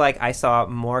feel like I saw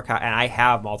more, and I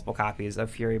have multiple copies of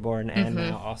Furyborn, and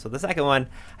now also the second one.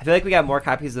 I feel like we got more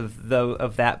copies of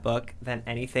that book than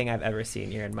anything I've ever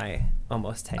seen here in my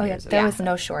almost 10 years. There was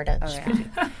no shortage.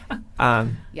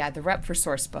 Yeah, the rep for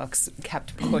Source Books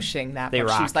kept pushing that They book.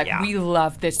 She rock, was like, yeah. we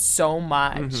love this so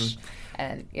much.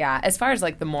 And yeah, as far as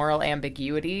like the moral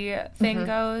ambiguity thing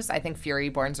goes, I think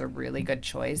Furyborn's a really good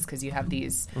choice because you have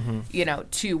these,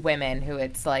 2 women who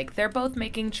it's like they're both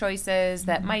making choices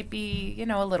that might be,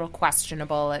 a little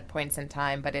questionable at points in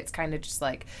time, but it's kind of just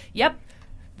like, yep,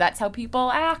 that's how people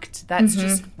act. That's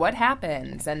just what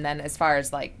happens. And then as far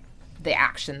as like the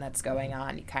action that's going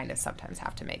on, you kind of sometimes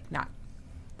have to make not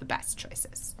the best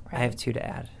choices. I have 2 to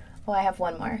add. Well, I have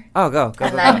one more. Oh, go.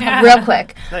 And then real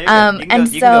quick. No, you're good. You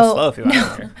can go slow if you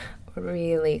want.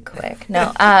 Really quick.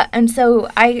 No. And so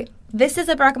this is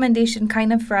a recommendation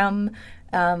kind of from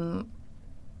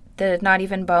the Not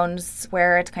Even Bones,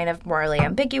 where it's kind of morally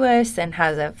ambiguous and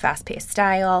has a fast-paced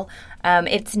style.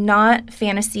 It's not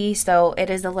fantasy, so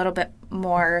it is a little bit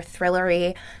more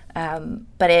thrillery.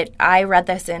 But I read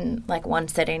this in like one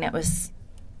sitting. It was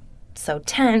so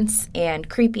tense and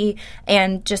creepy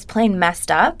and just plain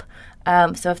messed up.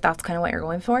 So if that's kind of what you're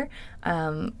going for,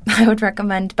 I would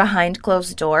recommend Behind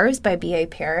Closed Doors by B.A.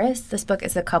 Paris. This book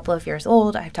is a couple of years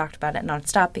old. I've talked about it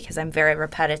nonstop because I'm very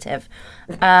repetitive.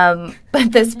 But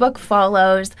this book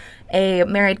follows a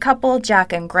married couple,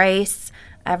 Jack and Grace.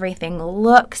 Everything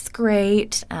looks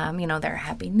great. They're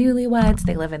happy newlyweds.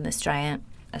 They live in this giant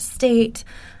estate.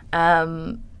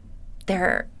 They're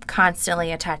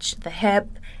constantly attached to the hip.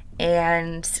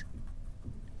 And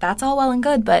that's all well and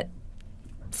good, but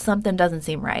something doesn't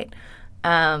seem right.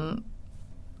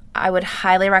 I would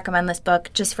highly recommend this book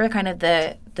just for kind of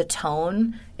the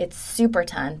tone. It's super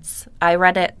tense. I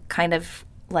read it kind of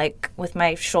like with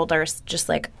my shoulders just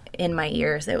like in my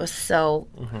ears. It was so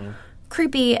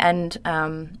creepy and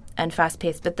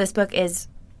fast-paced. But this book is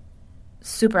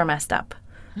super messed up,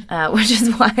 which is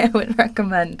why I would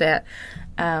recommend it.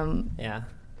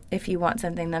 If you want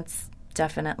something that's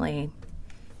definitely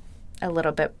a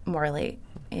little bit morally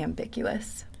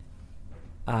ambiguous.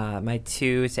 My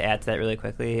 2 to add to that really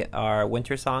quickly are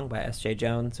Winter Song by S.J.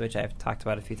 Jones, which I've talked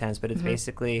about a few times, but it's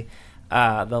basically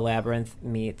The Labyrinth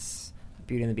meets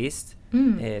Beauty and the Beast.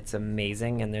 It's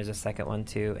amazing, and there's a second one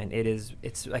too, and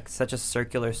it's like such a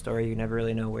circular story. You never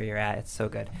really know where you're at. It's so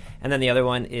good. And then the other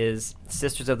one is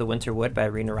Sisters of the Winter Wood by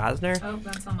Rena Rosner. Oh,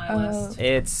 that's on my list.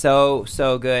 It's so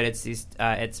good.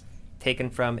 It's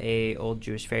taken from a old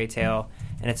Jewish fairy tale,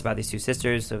 and it's about these 2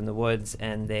 sisters who live in the woods,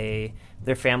 and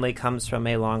their family comes from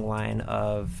a long line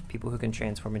of people who can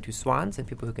transform into swans and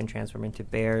people who can transform into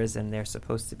bears, and they're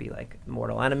supposed to be like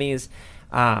mortal enemies,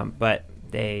 but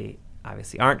they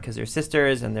obviously aren't because they're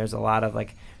sisters. And there's a lot of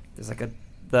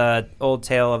the old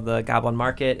tale of the Goblin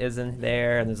Market is in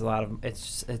there, and there's a lot of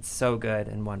it's so good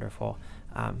and wonderful.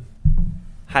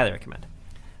 Highly recommend.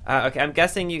 Okay, I'm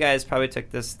guessing you guys probably took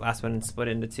this last one and split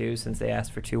into 2 since they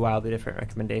asked for 2 wildly different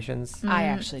recommendations. I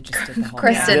actually just did the whole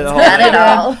Kristen's Yeah. got it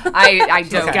all. I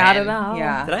Just dove got in. it all.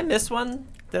 Yeah. Did I miss one?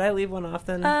 Did I leave one off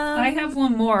then? I have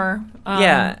one more.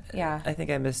 Yeah. Yeah. I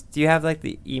think I missed. Do you have like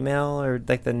the email or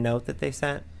like the note that they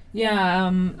sent?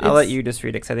 Yeah. I'll let you just read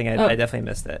it because I think Oh. I definitely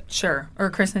missed it. Sure. Or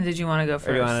Kristen, did you want to go first?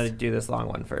 Or do you want to do this long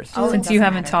one first? Oh, Since it you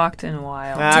doesn't haven't matter. talked in a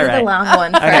while. All Do right. the long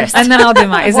one Okay. first. And then I'll do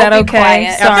mine. Is We'll that be okay?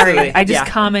 quiet. Sorry. Absolutely. I just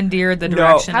Yeah. commandeered the No.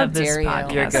 direction How of this dare you.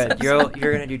 podcast. You're good.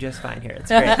 You're going to do just fine here. It's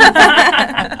great. All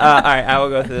right, I will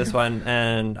go through this one,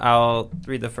 and I'll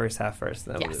read the first half first.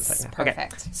 And then we'll do the Yes, second half. Okay.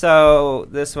 perfect. So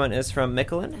this one is from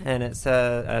Michelin, and it's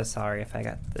sorry if I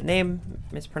got the name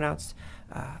mispronounced.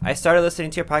 I started listening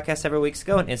to your podcast several weeks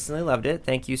ago and instantly loved it.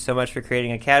 Thank you so much for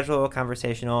creating a casual,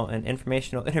 conversational, and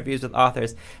informational interviews with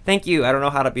authors. Thank you. I don't know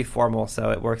how to be formal,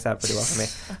 so it works out pretty well for me.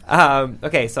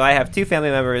 Okay, so I have 2 family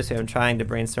members who I'm trying to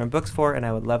brainstorm books for, and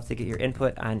I would love to get your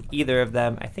input on either of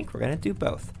them. I think we're going to do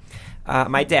both.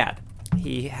 My dad.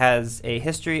 He has a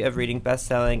history of reading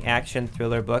best-selling action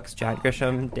thriller books, John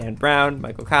Grisham, Dan Brown,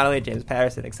 Michael Connelly, James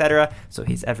Patterson, etc. So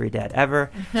he's every dad ever,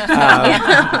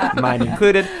 mine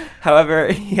included.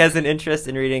 However, he has an interest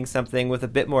in reading something with a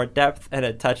bit more depth and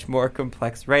a touch more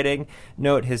complex writing.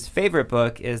 Note his favorite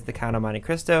book is The Count of Monte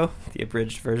Cristo, the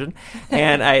abridged version,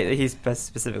 and he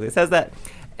specifically says that.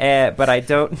 But I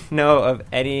don't know of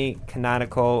any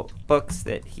canonical books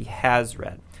that he has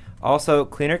read. Also,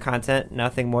 cleaner content,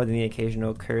 nothing more than the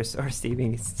occasional curse or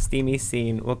steamy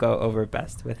scene will go over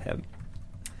best with him.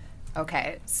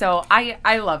 Okay, so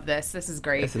I love this. This is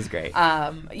great. This is great.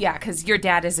 Yeah, because your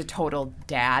dad is a total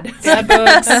dad. Dad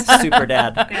books. Super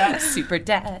dad. Super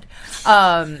dad.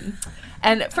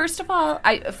 And first of all,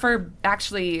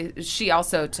 she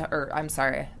also,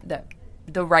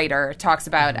 the writer talks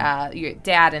about your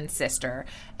dad and sister,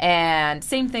 and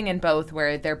same thing in both,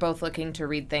 where they're both looking to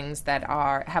read things that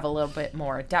have a little bit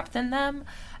more depth in them,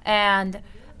 and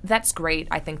that's great.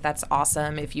 I think that's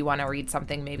awesome if you want to read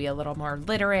something maybe a little more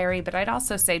literary, but I'd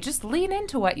also say just lean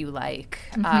into what you like.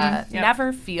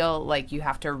 Never feel like you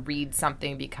have to read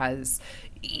something because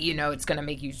it's going to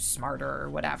make you smarter or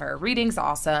whatever. Reading's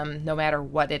awesome no matter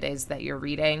what it is that you're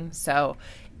reading. So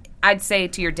I'd say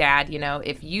to your dad,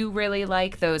 if you really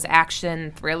like those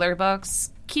action thriller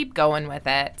books, keep going with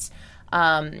it.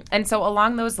 And so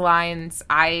along those lines,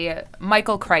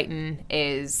 Michael Crichton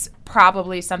is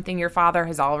probably something your father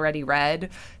has already read.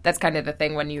 That's kind of the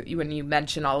thing when you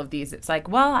mention all of these. It's like,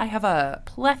 well, I have a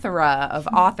plethora of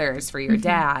authors for your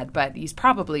dad, but he's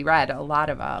probably read a lot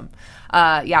of them.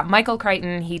 Michael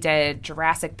Crichton, he did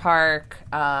Jurassic Park,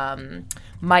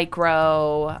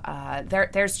 Micro.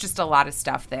 There's just a lot of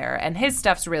stuff there. And his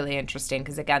stuff's really interesting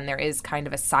because, again, there is kind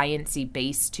of a science-y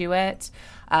base to it.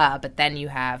 But then you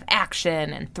have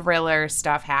action and thriller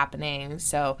stuff happening.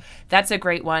 So that's a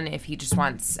great one if he just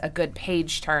wants a good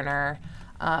page turner.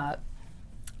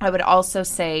 I would also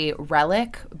say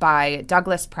Relic by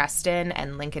Douglas Preston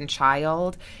and Lincoln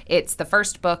Child. It's the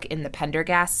first book in the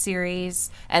Pendergast series,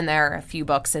 and there are a few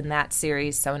books in that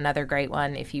series, so another great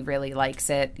one. If he really likes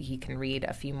it, he can read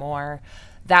a few more.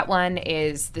 That one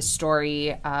is the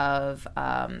story of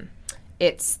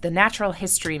it's the Natural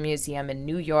History Museum in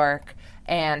New York,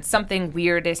 and something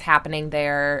weird is happening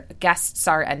there. Guests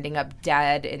are ending up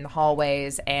dead in the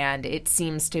hallways, and it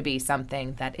seems to be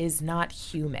something that is not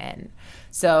human.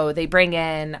 So they bring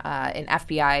in an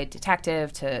FBI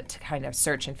detective to kind of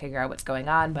search and figure out what's going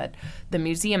on, but the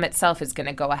museum itself is going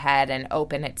to go ahead and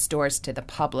open its doors to the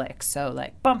public. So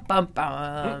like, bum, bum,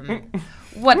 bum,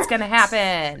 what's going to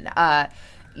happen?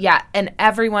 And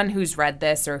everyone who's read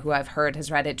this or who I've heard has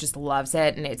read it just loves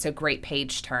it, and it's a great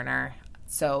page turner.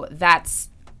 So that's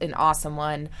an awesome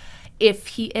one. If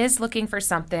he is looking for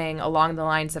something along the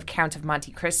lines of Count of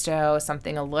Monte Cristo,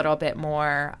 something a little bit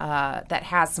more that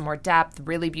has some more depth,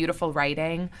 really beautiful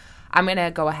writing, I'm going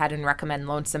to go ahead and recommend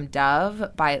Lonesome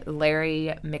Dove by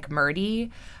Larry McMurdy.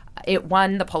 It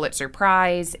won the Pulitzer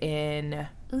Prize in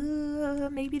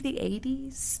maybe the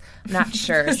 80s. Not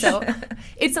sure. So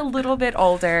it's a little bit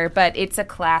older, but it's a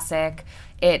classic.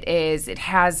 It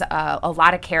has a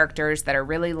lot of characters that are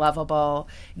really lovable.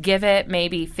 Give it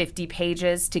maybe 50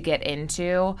 pages to get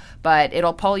into, but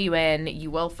it'll pull you in. You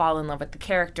will fall in love with the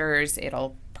characters.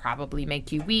 It'll probably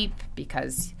make you weep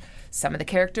because some of the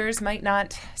characters might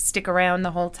not stick around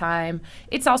the whole time.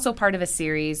 It's also part of a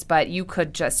series, but you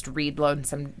could just read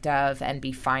Lonesome Dove and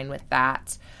be fine with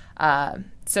that.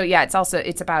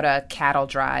 It's about a cattle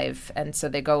drive, and so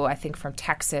they go, I think, from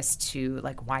Texas to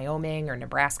like Wyoming or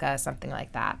Nebraska, something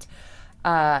like that.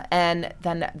 And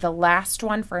then the last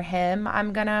one for him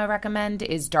I'm gonna recommend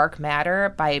is Dark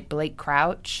Matter by Blake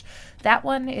Crouch. That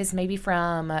one is maybe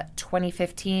from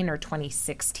 2015 or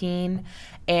 2016,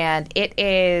 and it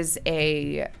is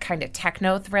a kind of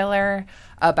techno thriller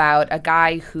about a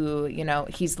guy who,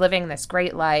 he's living this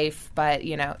great life, but,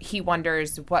 he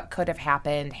wonders what could have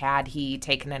happened had he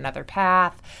taken another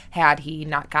path, had he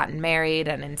not gotten married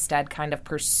and instead kind of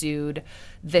pursued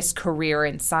this career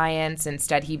in science.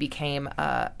 Instead, he became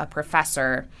a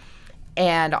professor.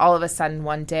 And all of a sudden,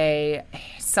 one day,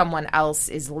 someone else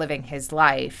is living his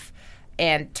life.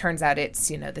 And turns out it's,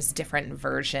 this different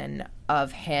version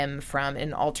of him from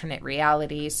an alternate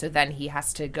reality. So then he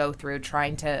has to go through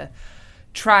trying to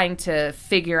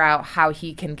figure out how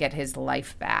he can get his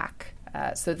life back.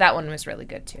 So that one was really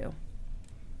good, too.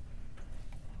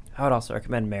 I would also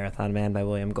recommend Marathon Man by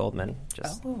William Goldman.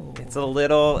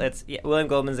 William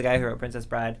Goldman's the guy who wrote Princess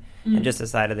Bride and just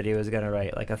decided that he was going to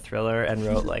write like a thriller and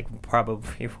wrote like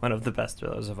probably one of the best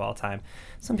thrillers of all time.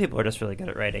 Some people are just really good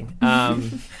at writing.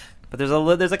 But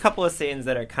there's a couple of scenes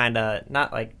that are kind of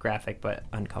not like graphic but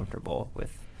uncomfortable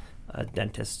with a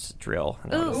dentist's drill.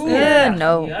 No. Yeah,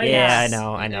 I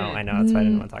know. That's why I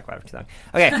didn't want to talk about it for too long.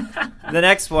 Okay, the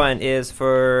next one is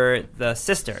for the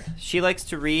sister. She likes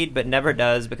to read but never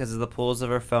does because of the pulls of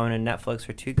her phone and Netflix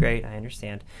are too great. I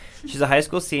understand. She's a high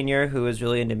school senior who is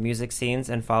really into music scenes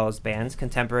and follows bands,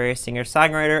 contemporary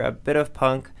singer-songwriter, a bit of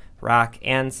punk, rock,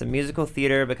 and some musical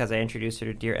theater because I introduced her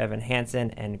to Dear Evan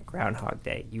Hansen and Groundhog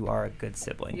Day. You are a good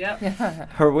sibling. Yep.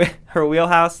 Her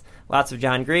wheelhouse, lots of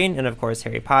John Green, and of course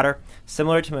Harry Potter.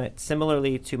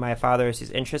 Similarly to my father, she's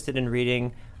interested in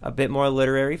reading a bit more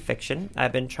literary fiction.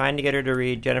 I've been trying to get her to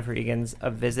read Jennifer Egan's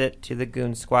A Visit to the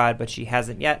Goon Squad, but she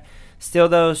hasn't yet.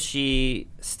 Though she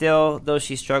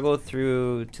struggled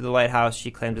through To the Lighthouse, she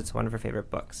claims it's one of her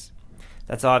favorite books.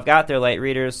 That's all I've got. They're light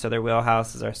readers, so their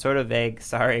wheelhouses are sort of vague.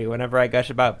 Sorry, whenever I gush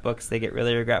about books, they get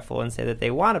really regretful and say that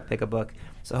they want to pick a book.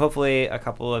 So hopefully a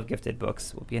couple of gifted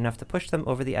books will be enough to push them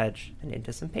over the edge and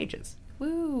into some pages.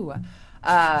 Woo.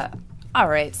 All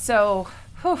right, so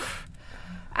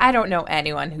I don't know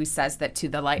anyone who says that To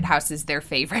the Lighthouse is their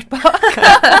favorite book.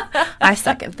 I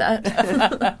second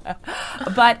that.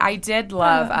 But I did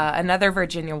love another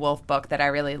Virginia Woolf book that I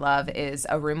really love is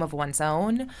A Room of One's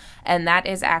Own. And that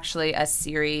is actually a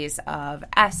series of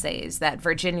essays that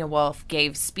Virginia Woolf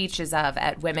gave speeches of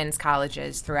at women's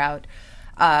colleges throughout,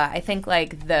 I think,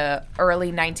 like the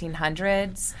early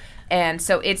 1900s. And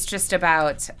so it's just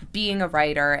about being a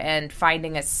writer and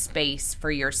finding a space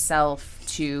for yourself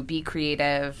to be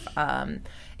creative.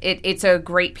 It's a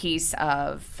great piece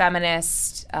of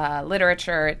feminist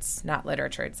literature. It's not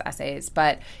literature, it's essays,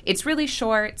 but it's really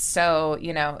short. So,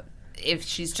 if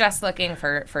she's just looking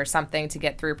for something to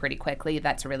get through pretty quickly,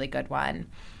 that's a really good one.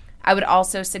 I would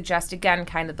also suggest, again,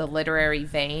 kind of the literary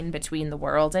vein Between the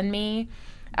World and Me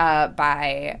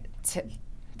by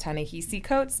Ta-Nehisi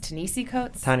Coates. Ta-Nehisi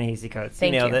Coates.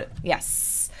 Thank you nailed it.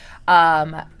 Yes.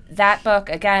 That book,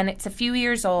 again, it's a few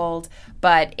years old,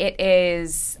 but it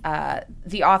is,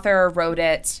 the author wrote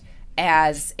it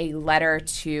as a letter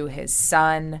to his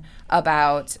son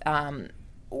about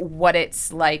what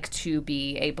it's like to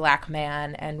be a black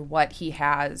man and what he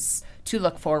has to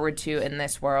look forward to in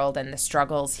this world and the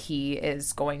struggles he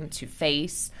is going to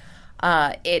face.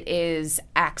 It is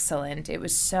excellent. It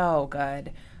was so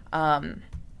good. And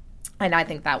I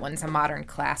think that one's a modern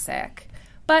classic.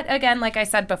 But again, like I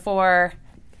said before,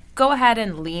 go ahead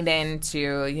and lean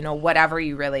into, whatever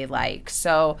you really like.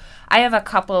 So I have a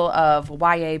couple of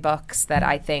YA books that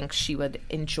I think she would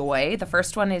enjoy. The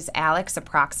first one is Alex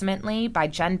Approximately by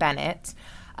Jen Bennett.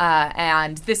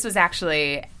 And this was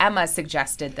actually, Emma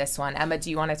suggested this one. Emma,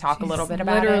 do you want to talk a little bit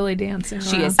about it? Literally dancing.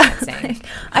 She is dancing.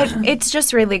 It's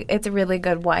a really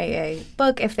good YA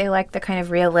book if they like the kind of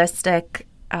realistic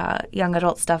young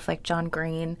adult stuff like John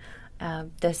Green.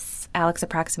 This Alex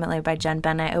Approximately by Jen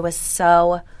Bennett, it was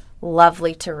so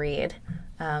lovely to read.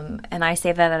 And I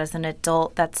say that as an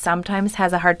adult that sometimes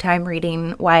has a hard time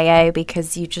reading YA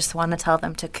because you just want to tell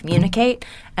them to communicate,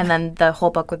 and then the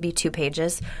whole book would be 2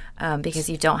 pages because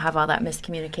you don't have all that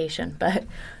miscommunication. But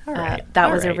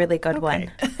that was a really good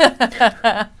one.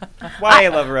 YA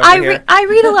lover over here. I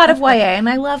read a lot of YA, and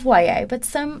I love YA, but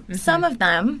some of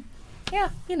them,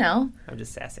 I'm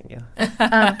just sassing you.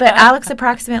 But Alex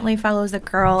Approximately follows a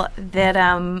girl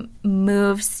that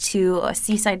moves to a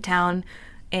seaside town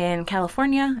in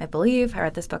California, I believe. I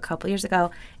read this book a couple years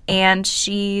ago. And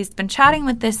she's been chatting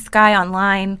with this guy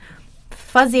online,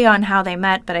 fuzzy on how they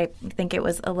met, but I think it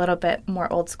was a little bit more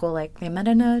old school, like they met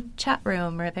in a chat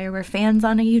room or they were fans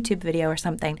on a YouTube video or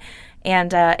something.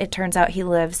 And it turns out he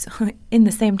lives in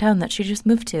the same town that she just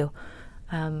moved to.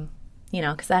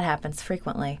 because that happens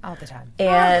frequently. All the time.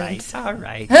 And All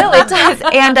right. no, it does.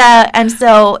 And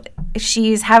so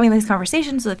she's having these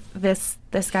conversations with this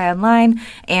guy online,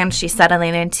 and she's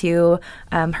settling into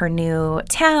her new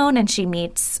town, and she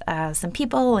meets some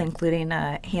people, including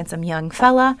a handsome young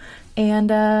fella.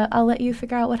 And I'll let you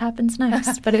figure out what happens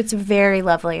next. But it's very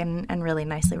lovely and really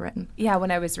nicely written. Yeah,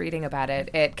 when I was reading about it,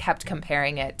 it kept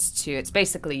comparing it to, it's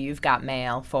basically You've Got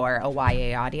Mail for a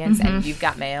YA audience, and You've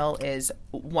Got Mail is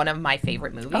one of my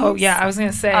favorite movies. Oh, yeah, I was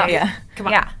going to say. Yeah. Come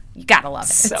on. Yeah, you gotta love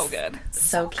it. So good.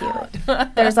 So cute.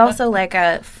 There's also like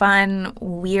a fun,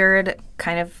 weird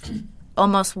kind of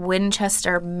almost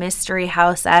Winchester Mystery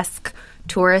House-esque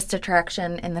tourist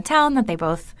attraction in the town that they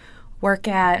both work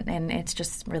at, and it's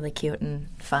just really cute and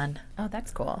fun. Oh,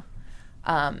 that's cool.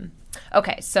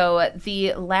 Okay, so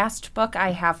the last book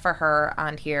I have for her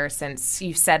on here, since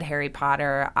you said Harry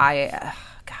Potter,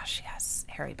 gosh, yes,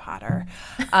 Harry Potter.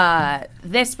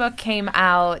 This book came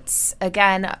out,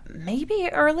 again, maybe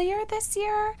earlier this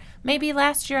year, maybe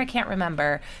last year, I can't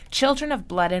remember. Children of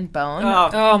Blood and Bone.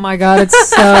 Oh, my God, it's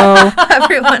so...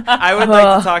 Everyone. I would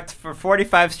like to talk for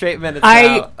 45 straight minutes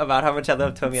now about how much I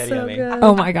love Tomi Adeyemi.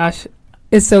 Oh, my gosh.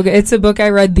 It's so good. It's a book I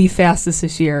read the fastest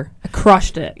this year. I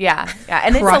crushed it. Yeah,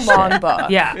 and it's Crushed a long it. book.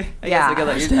 Yeah. I guess we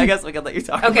can let you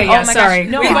talk. Okay, about yeah, it. my sorry.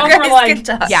 gosh, no, we you both guys were can like,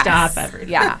 talk. stop everything.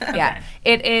 Yeah.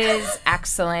 It is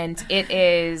excellent. It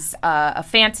is a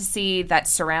fantasy that's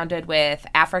surrounded with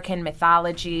African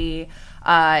mythology.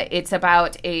 It's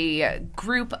about a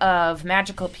group of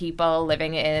magical people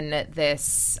living in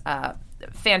this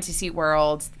fantasy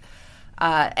world.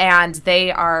 And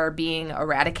they are being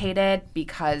eradicated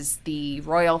because the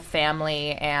royal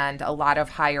family and a lot of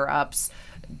higher-ups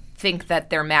think that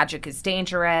their magic is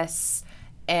dangerous.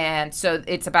 And so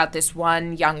it's about this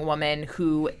one young woman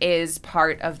who is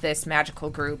part of this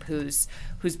magical group who's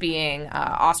being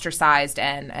ostracized,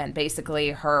 and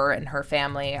basically her and her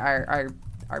family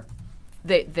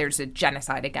there's a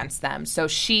genocide against them. So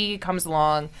she comes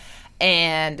along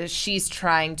and she's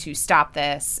trying to stop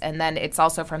this. And then it's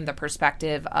also from the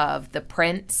perspective of the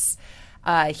prince.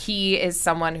 He is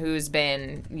someone who's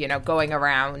been, going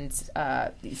around.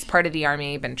 He's part of the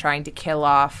army, been trying to kill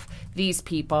off these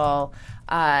people.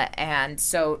 And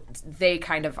so they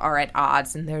kind of are at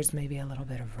odds, and there's maybe a little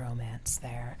bit of romance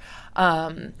there.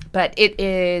 But it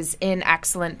is an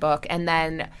excellent book. And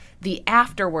then the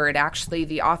afterword, actually,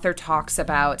 the author talks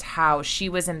about how she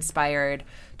was inspired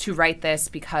to write this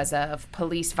because of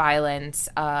police violence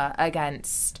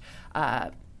against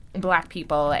Black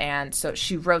people. And so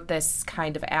she wrote this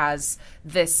kind of as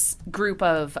this group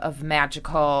of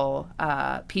magical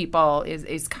people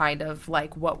is kind of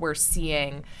like what we're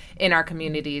seeing in our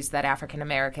communities that African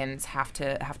Americans have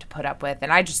to put up with.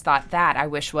 And I just thought that I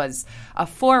wish was a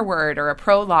foreword or a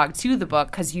prologue to the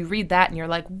book, because you read that and you're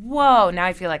like, whoa, now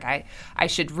I feel like I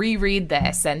should reread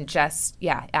this. And just,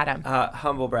 yeah, Adam.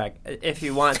 Humble brag. If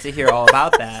you want to hear all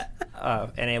about that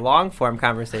in a long-form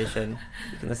conversation,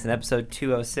 you can listen to episode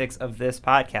 206 of this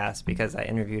podcast, because I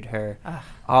interviewed her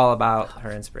all about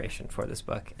her inspiration for this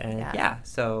book. And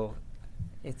so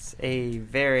it's a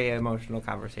very emotional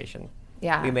conversation.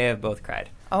 Yeah. We may have both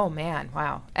cried. Oh, man.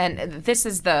 Wow. And this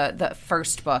is the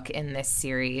first book in this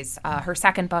series. Her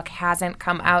second book hasn't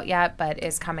come out yet, but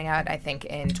is coming out, I think,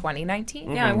 in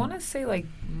 2019. Yeah, I want to say like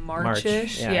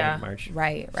March-ish. Yeah. March.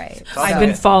 Right. I've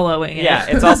been following it. Yeah,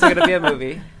 it's also going to be a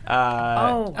movie.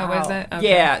 Wow. Oh, is it? Okay.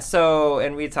 Yeah, so,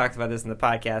 and we talked about this in the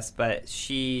podcast, but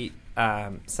she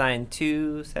signed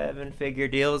 2 7-figure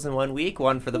deals in 1 week,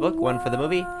 one for the book, one for the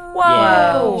movie.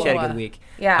 Whoa. Yeah, she had a good week.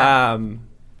 Yeah.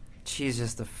 She's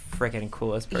just the freaking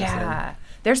coolest person. Yeah.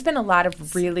 There's been a lot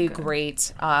of really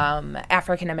great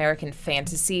African American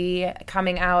fantasy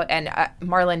coming out, and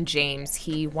Marlon James,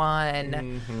 he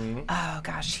won. Oh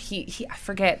gosh, he I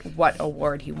forget what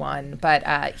award he won,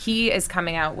 but he is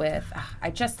coming out with. I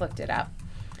just looked it up.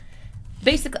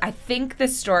 Basically, I think the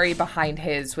story behind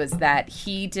his was that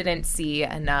he didn't see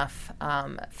enough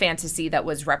fantasy that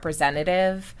was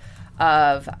representative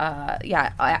of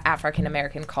African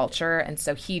American culture, and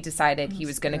so he decided he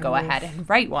was going to go ahead and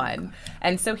write one,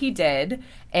 and so he did,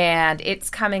 and it's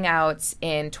coming out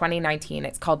in 2019.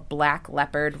 It's called Black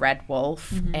Leopard, Red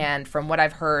Wolf, and from what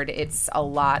I've heard, it's a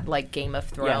lot like Game of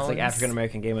Thrones. Yeah, it's like African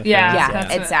American Game of Thrones.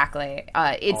 Yeah, exactly.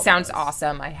 It sounds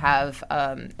awesome. I have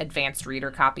advanced reader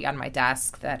copy on my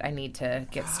desk that I need to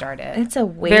get started. It's a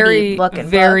weighty looking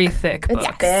very book. thick book.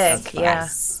 It's big,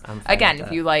 Yes. I'm fine Again, with if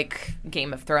that. you like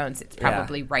Game of Thrones, it's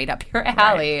probably right up your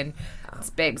alley, and it's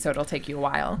big, so it'll take you a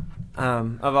while.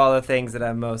 Of all the things that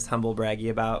I'm most humble braggy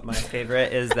about, my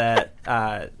favorite is that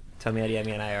Tomi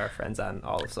Adeyemi and I are friends on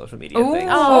all of social media Ooh, things.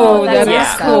 oh, that's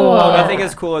that's awesome. cool. Oh, nothing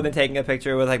is cooler than taking a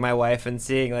picture with like my wife and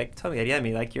seeing like Tomi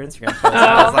Adeyemi, like your Instagram post. And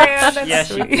I was like, man, that's yeah,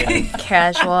 sweet. she did.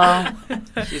 Casual.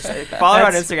 She's follow her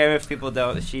on That's- Instagram if people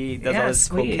don't. She does Yeah, all this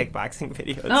sweet. cool kickboxing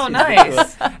videos. Oh, She's the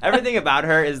nice. coolest. Everything about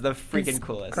her is the freaking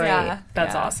coolest. great. Yeah.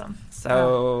 That's Yeah. awesome.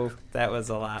 So that was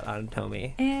a lot on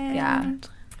Tomi. And Yeah.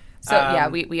 So yeah,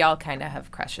 Um, we all kind of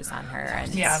have crushes on her,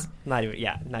 and Yeah. Not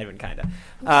even kind of.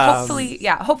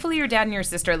 hopefully your dad and your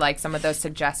sister like some of those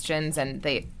suggestions, and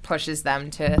they pushes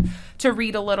them to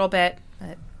read a little bit.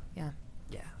 But yeah,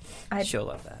 I she'll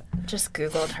love that. just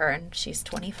Googled her, and she's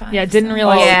 25. Yeah, didn't so-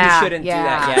 realize. Oh, Yeah, you shouldn't yeah. do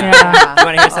that yet. Yeah. You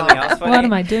want to hear something else funny? What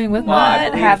am I doing with Well, my? I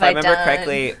What believe, have if I I remember done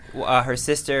correctly, her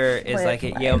sister is with like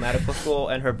at life? Yale Medical School,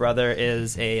 and her brother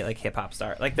is a like hip hop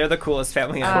star. Like they're the coolest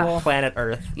family on Cool. planet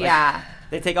Earth. Like, yeah.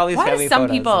 they take all these Why family do some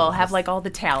photos people and have just- like all the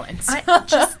talents? I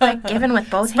just like given with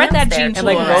both Spread hands that there, gene and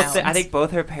like pool both, around. I think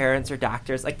both her parents are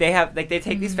doctors. Like they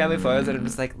take these family photos, and I'm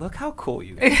just like, look how cool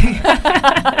you guys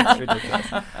are. It's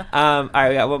ridiculous. All right,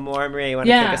 we got one more. Maria, you want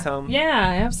to take us home?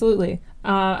 Yeah, absolutely.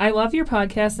 I love your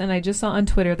podcast, and I just saw on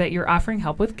Twitter that you're offering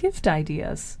help with gift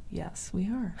ideas. Yes, we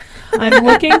are. I'm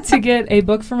looking to get a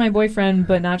book for my boyfriend,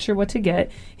 but not sure what to get.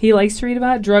 He likes to read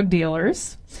about drug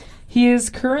dealers. He is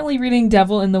currently reading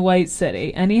Devil in the White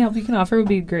City. Any help you can offer would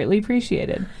be greatly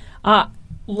appreciated.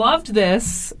 Loved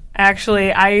this.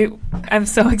 Actually, I'm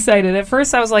so excited. At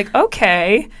first, I was like,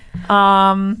 okay,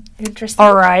 Interesting.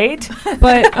 all right.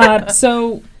 But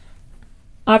so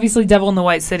obviously Devil in the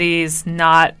White City is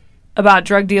not about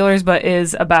drug dealers, but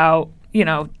is about,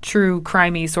 true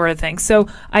crimey sort of thing. So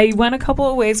I went a couple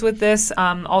of ways with this,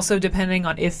 also depending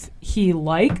on if he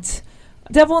liked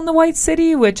Devil in the White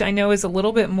City, which I know is a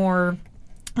little bit more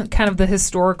kind of the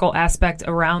historical aspect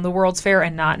around the World's Fair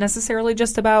and not necessarily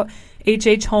just about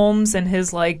H.H. Holmes and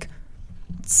his like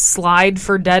slide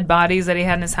for dead bodies that he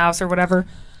had in his house or whatever.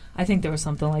 I think there was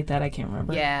something like that. I can't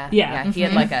remember. yeah, Yeah. He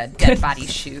had like a dead body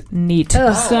shoot. Neat.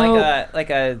 Ugh. So like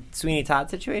a Sweeney Todd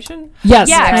situation. yes,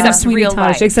 Yeah, kind of except Sweeney real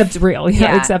Todd-ish, life. except real. Yeah,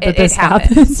 Yeah, except that it this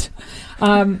happens.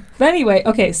 happened. But anyway,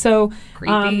 okay, so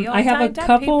Creepy I have a old dead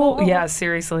couple. people. Yeah,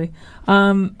 seriously.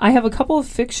 I have a couple of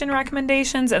fiction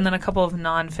recommendations and then a couple of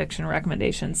nonfiction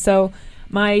recommendations. So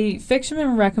my fiction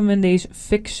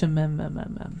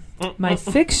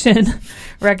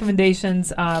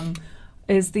recommendations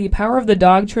is the Power of the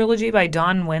Dog trilogy by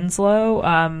Dawn Winslow.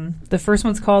 The first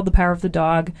one's called The Power of the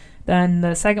Dog. Then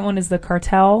the second one is The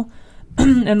Cartel.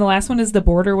 And the last one is The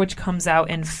Border, which comes out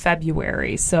in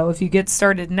February. So if you get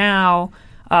started now,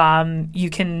 you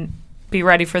can be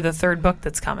ready for the third book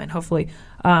that's coming, hopefully.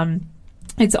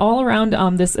 It's all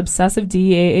around this obsessive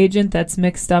DEA agent that's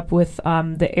mixed up with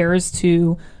the heirs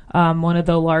to one of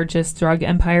the largest drug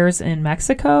empires in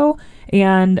Mexico.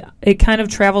 And it kind of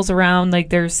travels around, like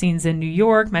there's scenes in New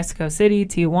York, Mexico City,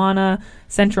 Tijuana,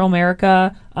 Central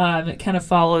America. It kind of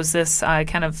follows this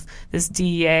this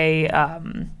DEA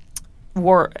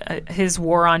war, his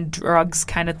war on drugs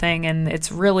kind of thing, and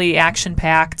it's really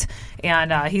action-packed.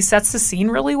 And he sets the scene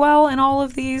really well in all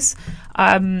of these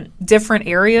different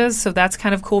areas, so that's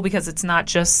kind of cool because it's not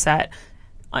just set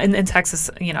in Texas,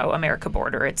 America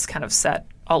border. It's kind of set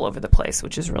all over the place,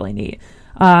 which is really neat.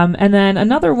 And then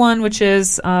another one, which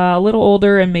is a little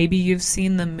older, and maybe you've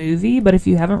seen the movie, but if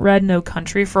you haven't read No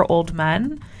Country for Old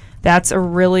Men, that's a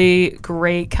really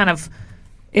great kind of,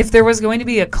 if there was going to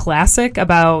be a classic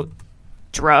about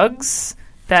drugs,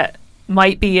 that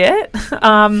might be it.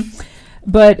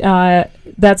 But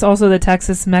that's also the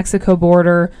Texas-Mexico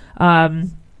border.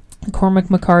 Cormac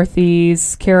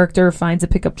McCarthy's character finds a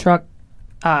pickup truck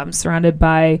surrounded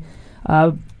by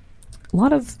a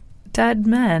lot of dead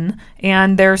men,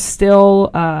 and there's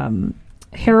still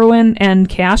heroin and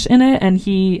cash in it, and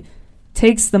he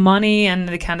takes the money, and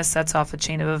it kind of sets off a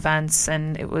chain of events.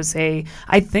 And it was I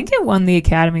think it won the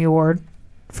Academy Award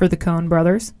for the Coen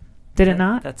brothers. Did it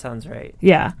not? That sounds right.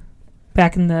 Yeah,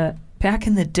 back in the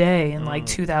day in like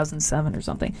 2007 or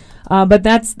something. But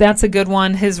that's a good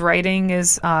one. His writing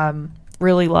is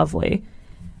really lovely.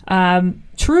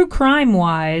 True crime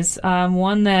wise,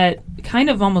 one that kind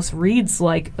of almost reads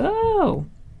like, oh,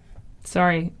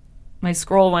 sorry, my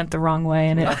scroll went the wrong way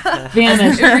and it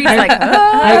vanished. It reads like,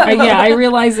 I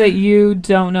realized that you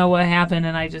don't know what happened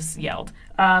and I just yelled.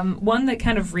 One that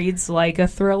kind of reads like a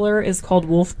thriller is called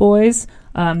Wolf Boys,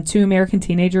 Two American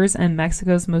Teenagers and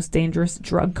Mexico's Most Dangerous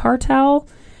Drug Cartel.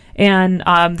 And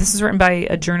this is written by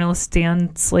a journalist,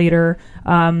 Dan Slater.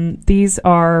 These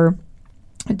are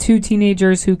two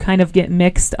teenagers who kind of get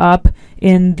mixed up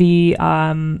in the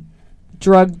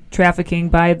drug trafficking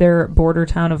by their border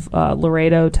town of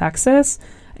Laredo, Texas.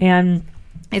 And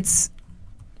it's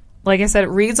like I said, it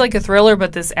reads like a thriller,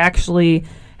 but this actually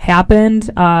happened.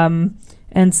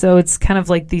 And so it's kind of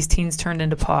like these teens turned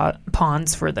into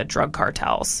pawns for the drug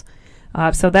cartels.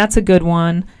 So that's a good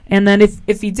one. And then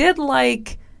if you did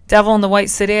like Devil in the White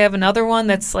City, I have another one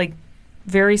that's like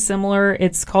very similar.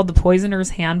 It's called The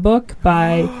Poisoner's Handbook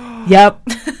by,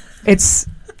 it's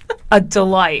a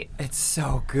delight. It's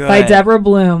so good. By Deborah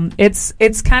Bloom. It's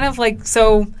kind of like,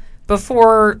 so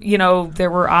before, there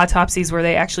were autopsies where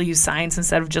they actually used science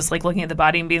instead of just like looking at the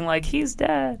body and being like, he's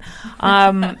dead.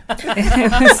 They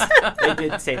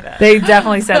did say that. They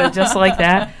definitely said it just like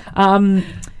that.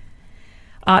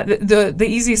 The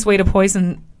easiest way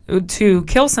to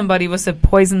kill somebody was to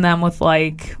poison them with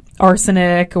like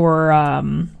arsenic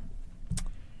or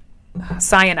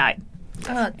cyanide.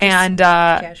 And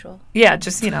casual. Yeah,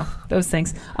 just those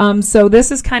things. So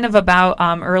this is kind of about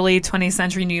early 20th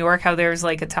century New York, how there's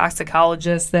like a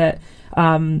toxicologist that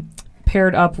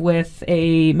paired up with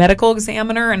a medical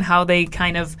examiner, and how they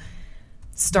kind of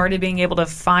started being able to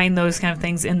find those kind of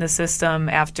things in the system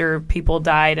after people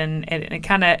died, and it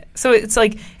kind of, so it's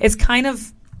like, it's kind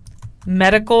of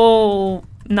medical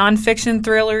nonfiction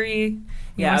thrillery.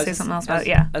 You want to say something else about it?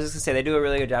 Yeah. I was just going to say, they do a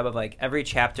really good job of like every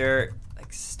chapter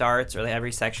starts, or like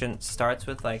every section starts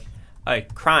with like a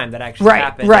crime that actually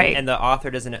happened. Right. And the author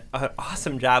does an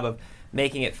awesome job of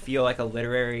making it feel like a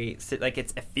literary, like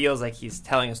it feels like he's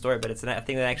telling a story, but it's a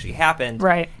thing that actually happened.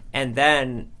 Right. And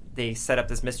then they set up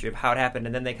this mystery of how it happened,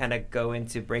 and then they kind of go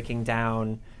into breaking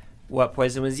down what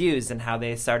poison was used and how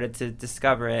they started to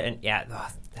discover it. And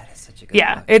that is such a good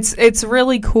book. It's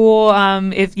really cool.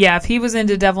 If he was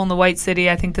into Devil in the White City,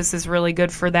 I think this is really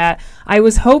good for that. I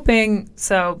was hoping,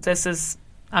 so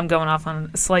I'm going off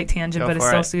on a slight tangent, but it's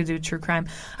still to do with true crime.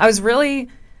 I was really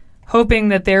hoping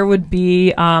that there would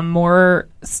be more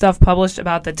stuff published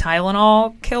about the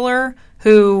Tylenol killer,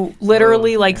 who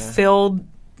literally filled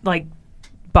like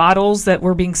bottles that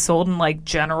were being sold in like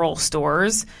general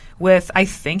stores with, I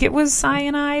think it was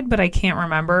cyanide, but I can't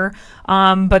remember.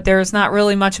 But there's not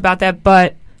really much about that.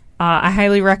 But I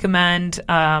highly recommend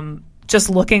just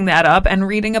looking that up and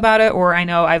reading about it. Or I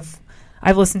know I've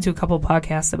listened to a couple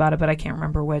podcasts about it, but I can't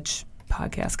remember which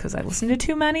podcast because I listened to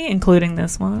too many, including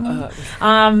this one.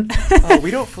 We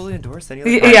don't fully endorse any of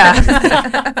the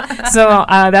podcasts. So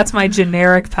that's my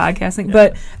generic podcasting. Yeah.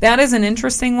 But that is an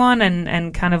interesting one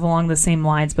and kind of along the same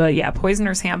lines. But yeah,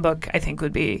 Poisoner's Handbook, I think,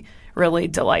 would be really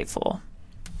delightful.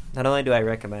 Not only do I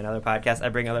recommend other podcasts, I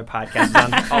bring other podcasts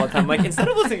on all the time. Like, instead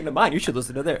of listening to mine, you should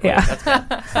listen to theirs. Yeah. Like,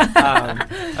 that's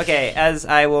good. Okay, as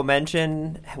I will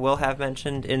have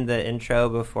mentioned in the intro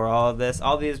before all of this,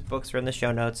 all these books are in the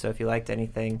show notes, so if you liked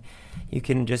anything, you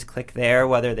can just click there,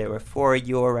 whether they were for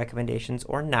your recommendations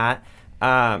or not.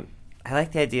 I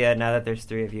like the idea, now that there's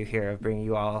three of you here, of bringing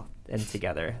you all in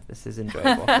together. This is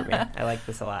enjoyable for me. I like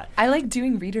this a lot. I like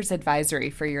doing reader's advisory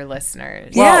for your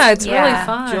listeners. It's really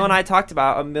fun. Jill and I talked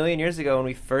about a million years ago when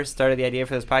we first started the idea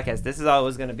for this podcast. This is all it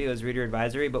was going to be, was reader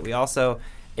advisory, but we also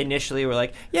initially were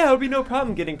like, it would be no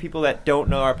problem getting people that don't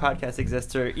know our podcast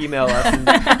exists to email us and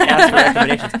ask for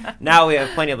recommendations. Now we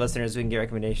have plenty of listeners who can get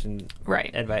recommendation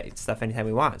advice stuff anytime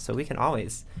we want. So we can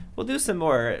we'll do some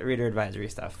more reader advisory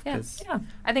stuff. Yeah.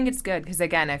 I think it's good because,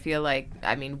 again, I feel like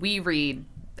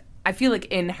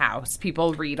in-house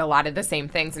people read a lot of the same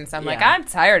things, and so I'm like, I'm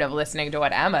tired of listening to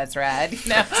what Emma's read.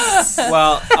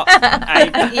 Well,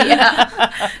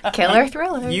 killer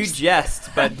thrillers. You jest,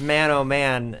 but man, oh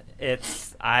man,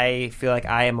 I feel like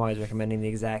I am always recommending the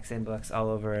exact same books all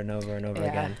over and over and over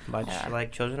again. Much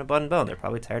like Children of Blood and Bone. They're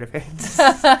probably tired of hearing this.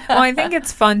 Well, I think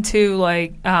it's fun too,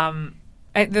 like,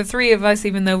 the three of us,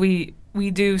 even though we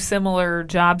do similar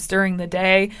jobs during the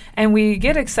day, and we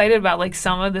get excited about like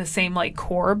some of the same like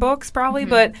core books probably,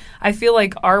 but I feel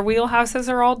like our wheelhouses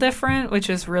are all different, which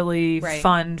is really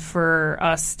fun for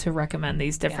us to recommend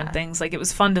these different things. Like, it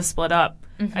was fun to split up.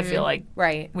 I feel like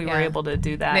we were able to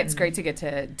do that. And it's great to get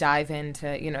to dive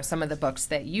into, some of the books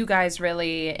that you guys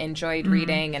really enjoyed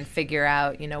reading and figure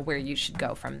out, where you should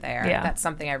go from there. Yeah. That's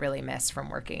something I really miss from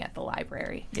working at the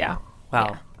library. Yeah.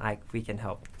 Well, we can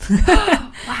help.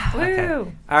 Wow. Okay.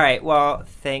 All right. Well,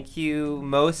 thank you,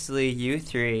 mostly you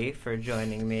three, for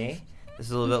joining me. This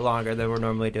is a little bit longer than we're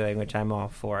normally doing, which I'm all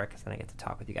for, because then I get to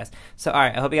talk with you guys. So, all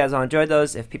right. I hope you guys all enjoyed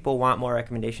those. If people want more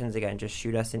recommendations, again, just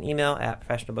shoot us an email at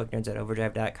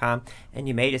professionalbooknerds@overdrive.com, and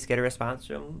you may just get a response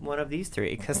from one of these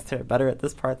three, because they're better at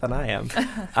this part than I am.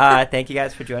 Thank you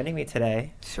guys for joining me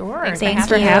today. Sure. Thanks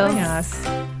for having us.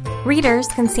 Readers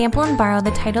can sample and borrow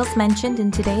the titles mentioned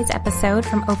in today's episode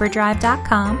from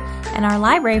overdrive.com, and our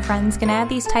library friends can add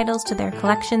these titles to their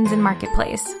collections and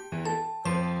marketplace.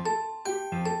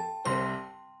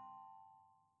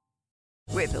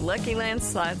 With the Lucky Land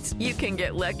Slots, you can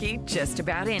get lucky just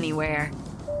about anywhere.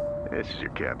 This is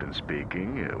your captain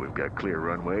speaking. We've got clear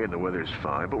runway and the weather's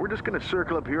fine, but we're just going to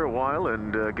circle up here a while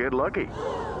and get lucky.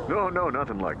 No,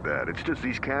 nothing like that. It's just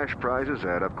these cash prizes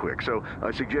add up quick. So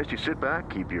I suggest you sit back,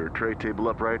 keep your tray table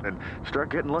upright, and start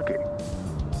getting lucky.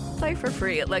 Play for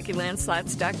free at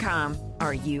LuckyLandSlots.com.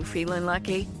 Are you feeling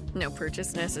lucky? No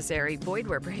purchase necessary. Void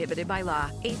where prohibited by law.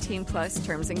 18+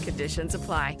 terms and conditions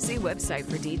apply. See website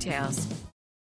for details.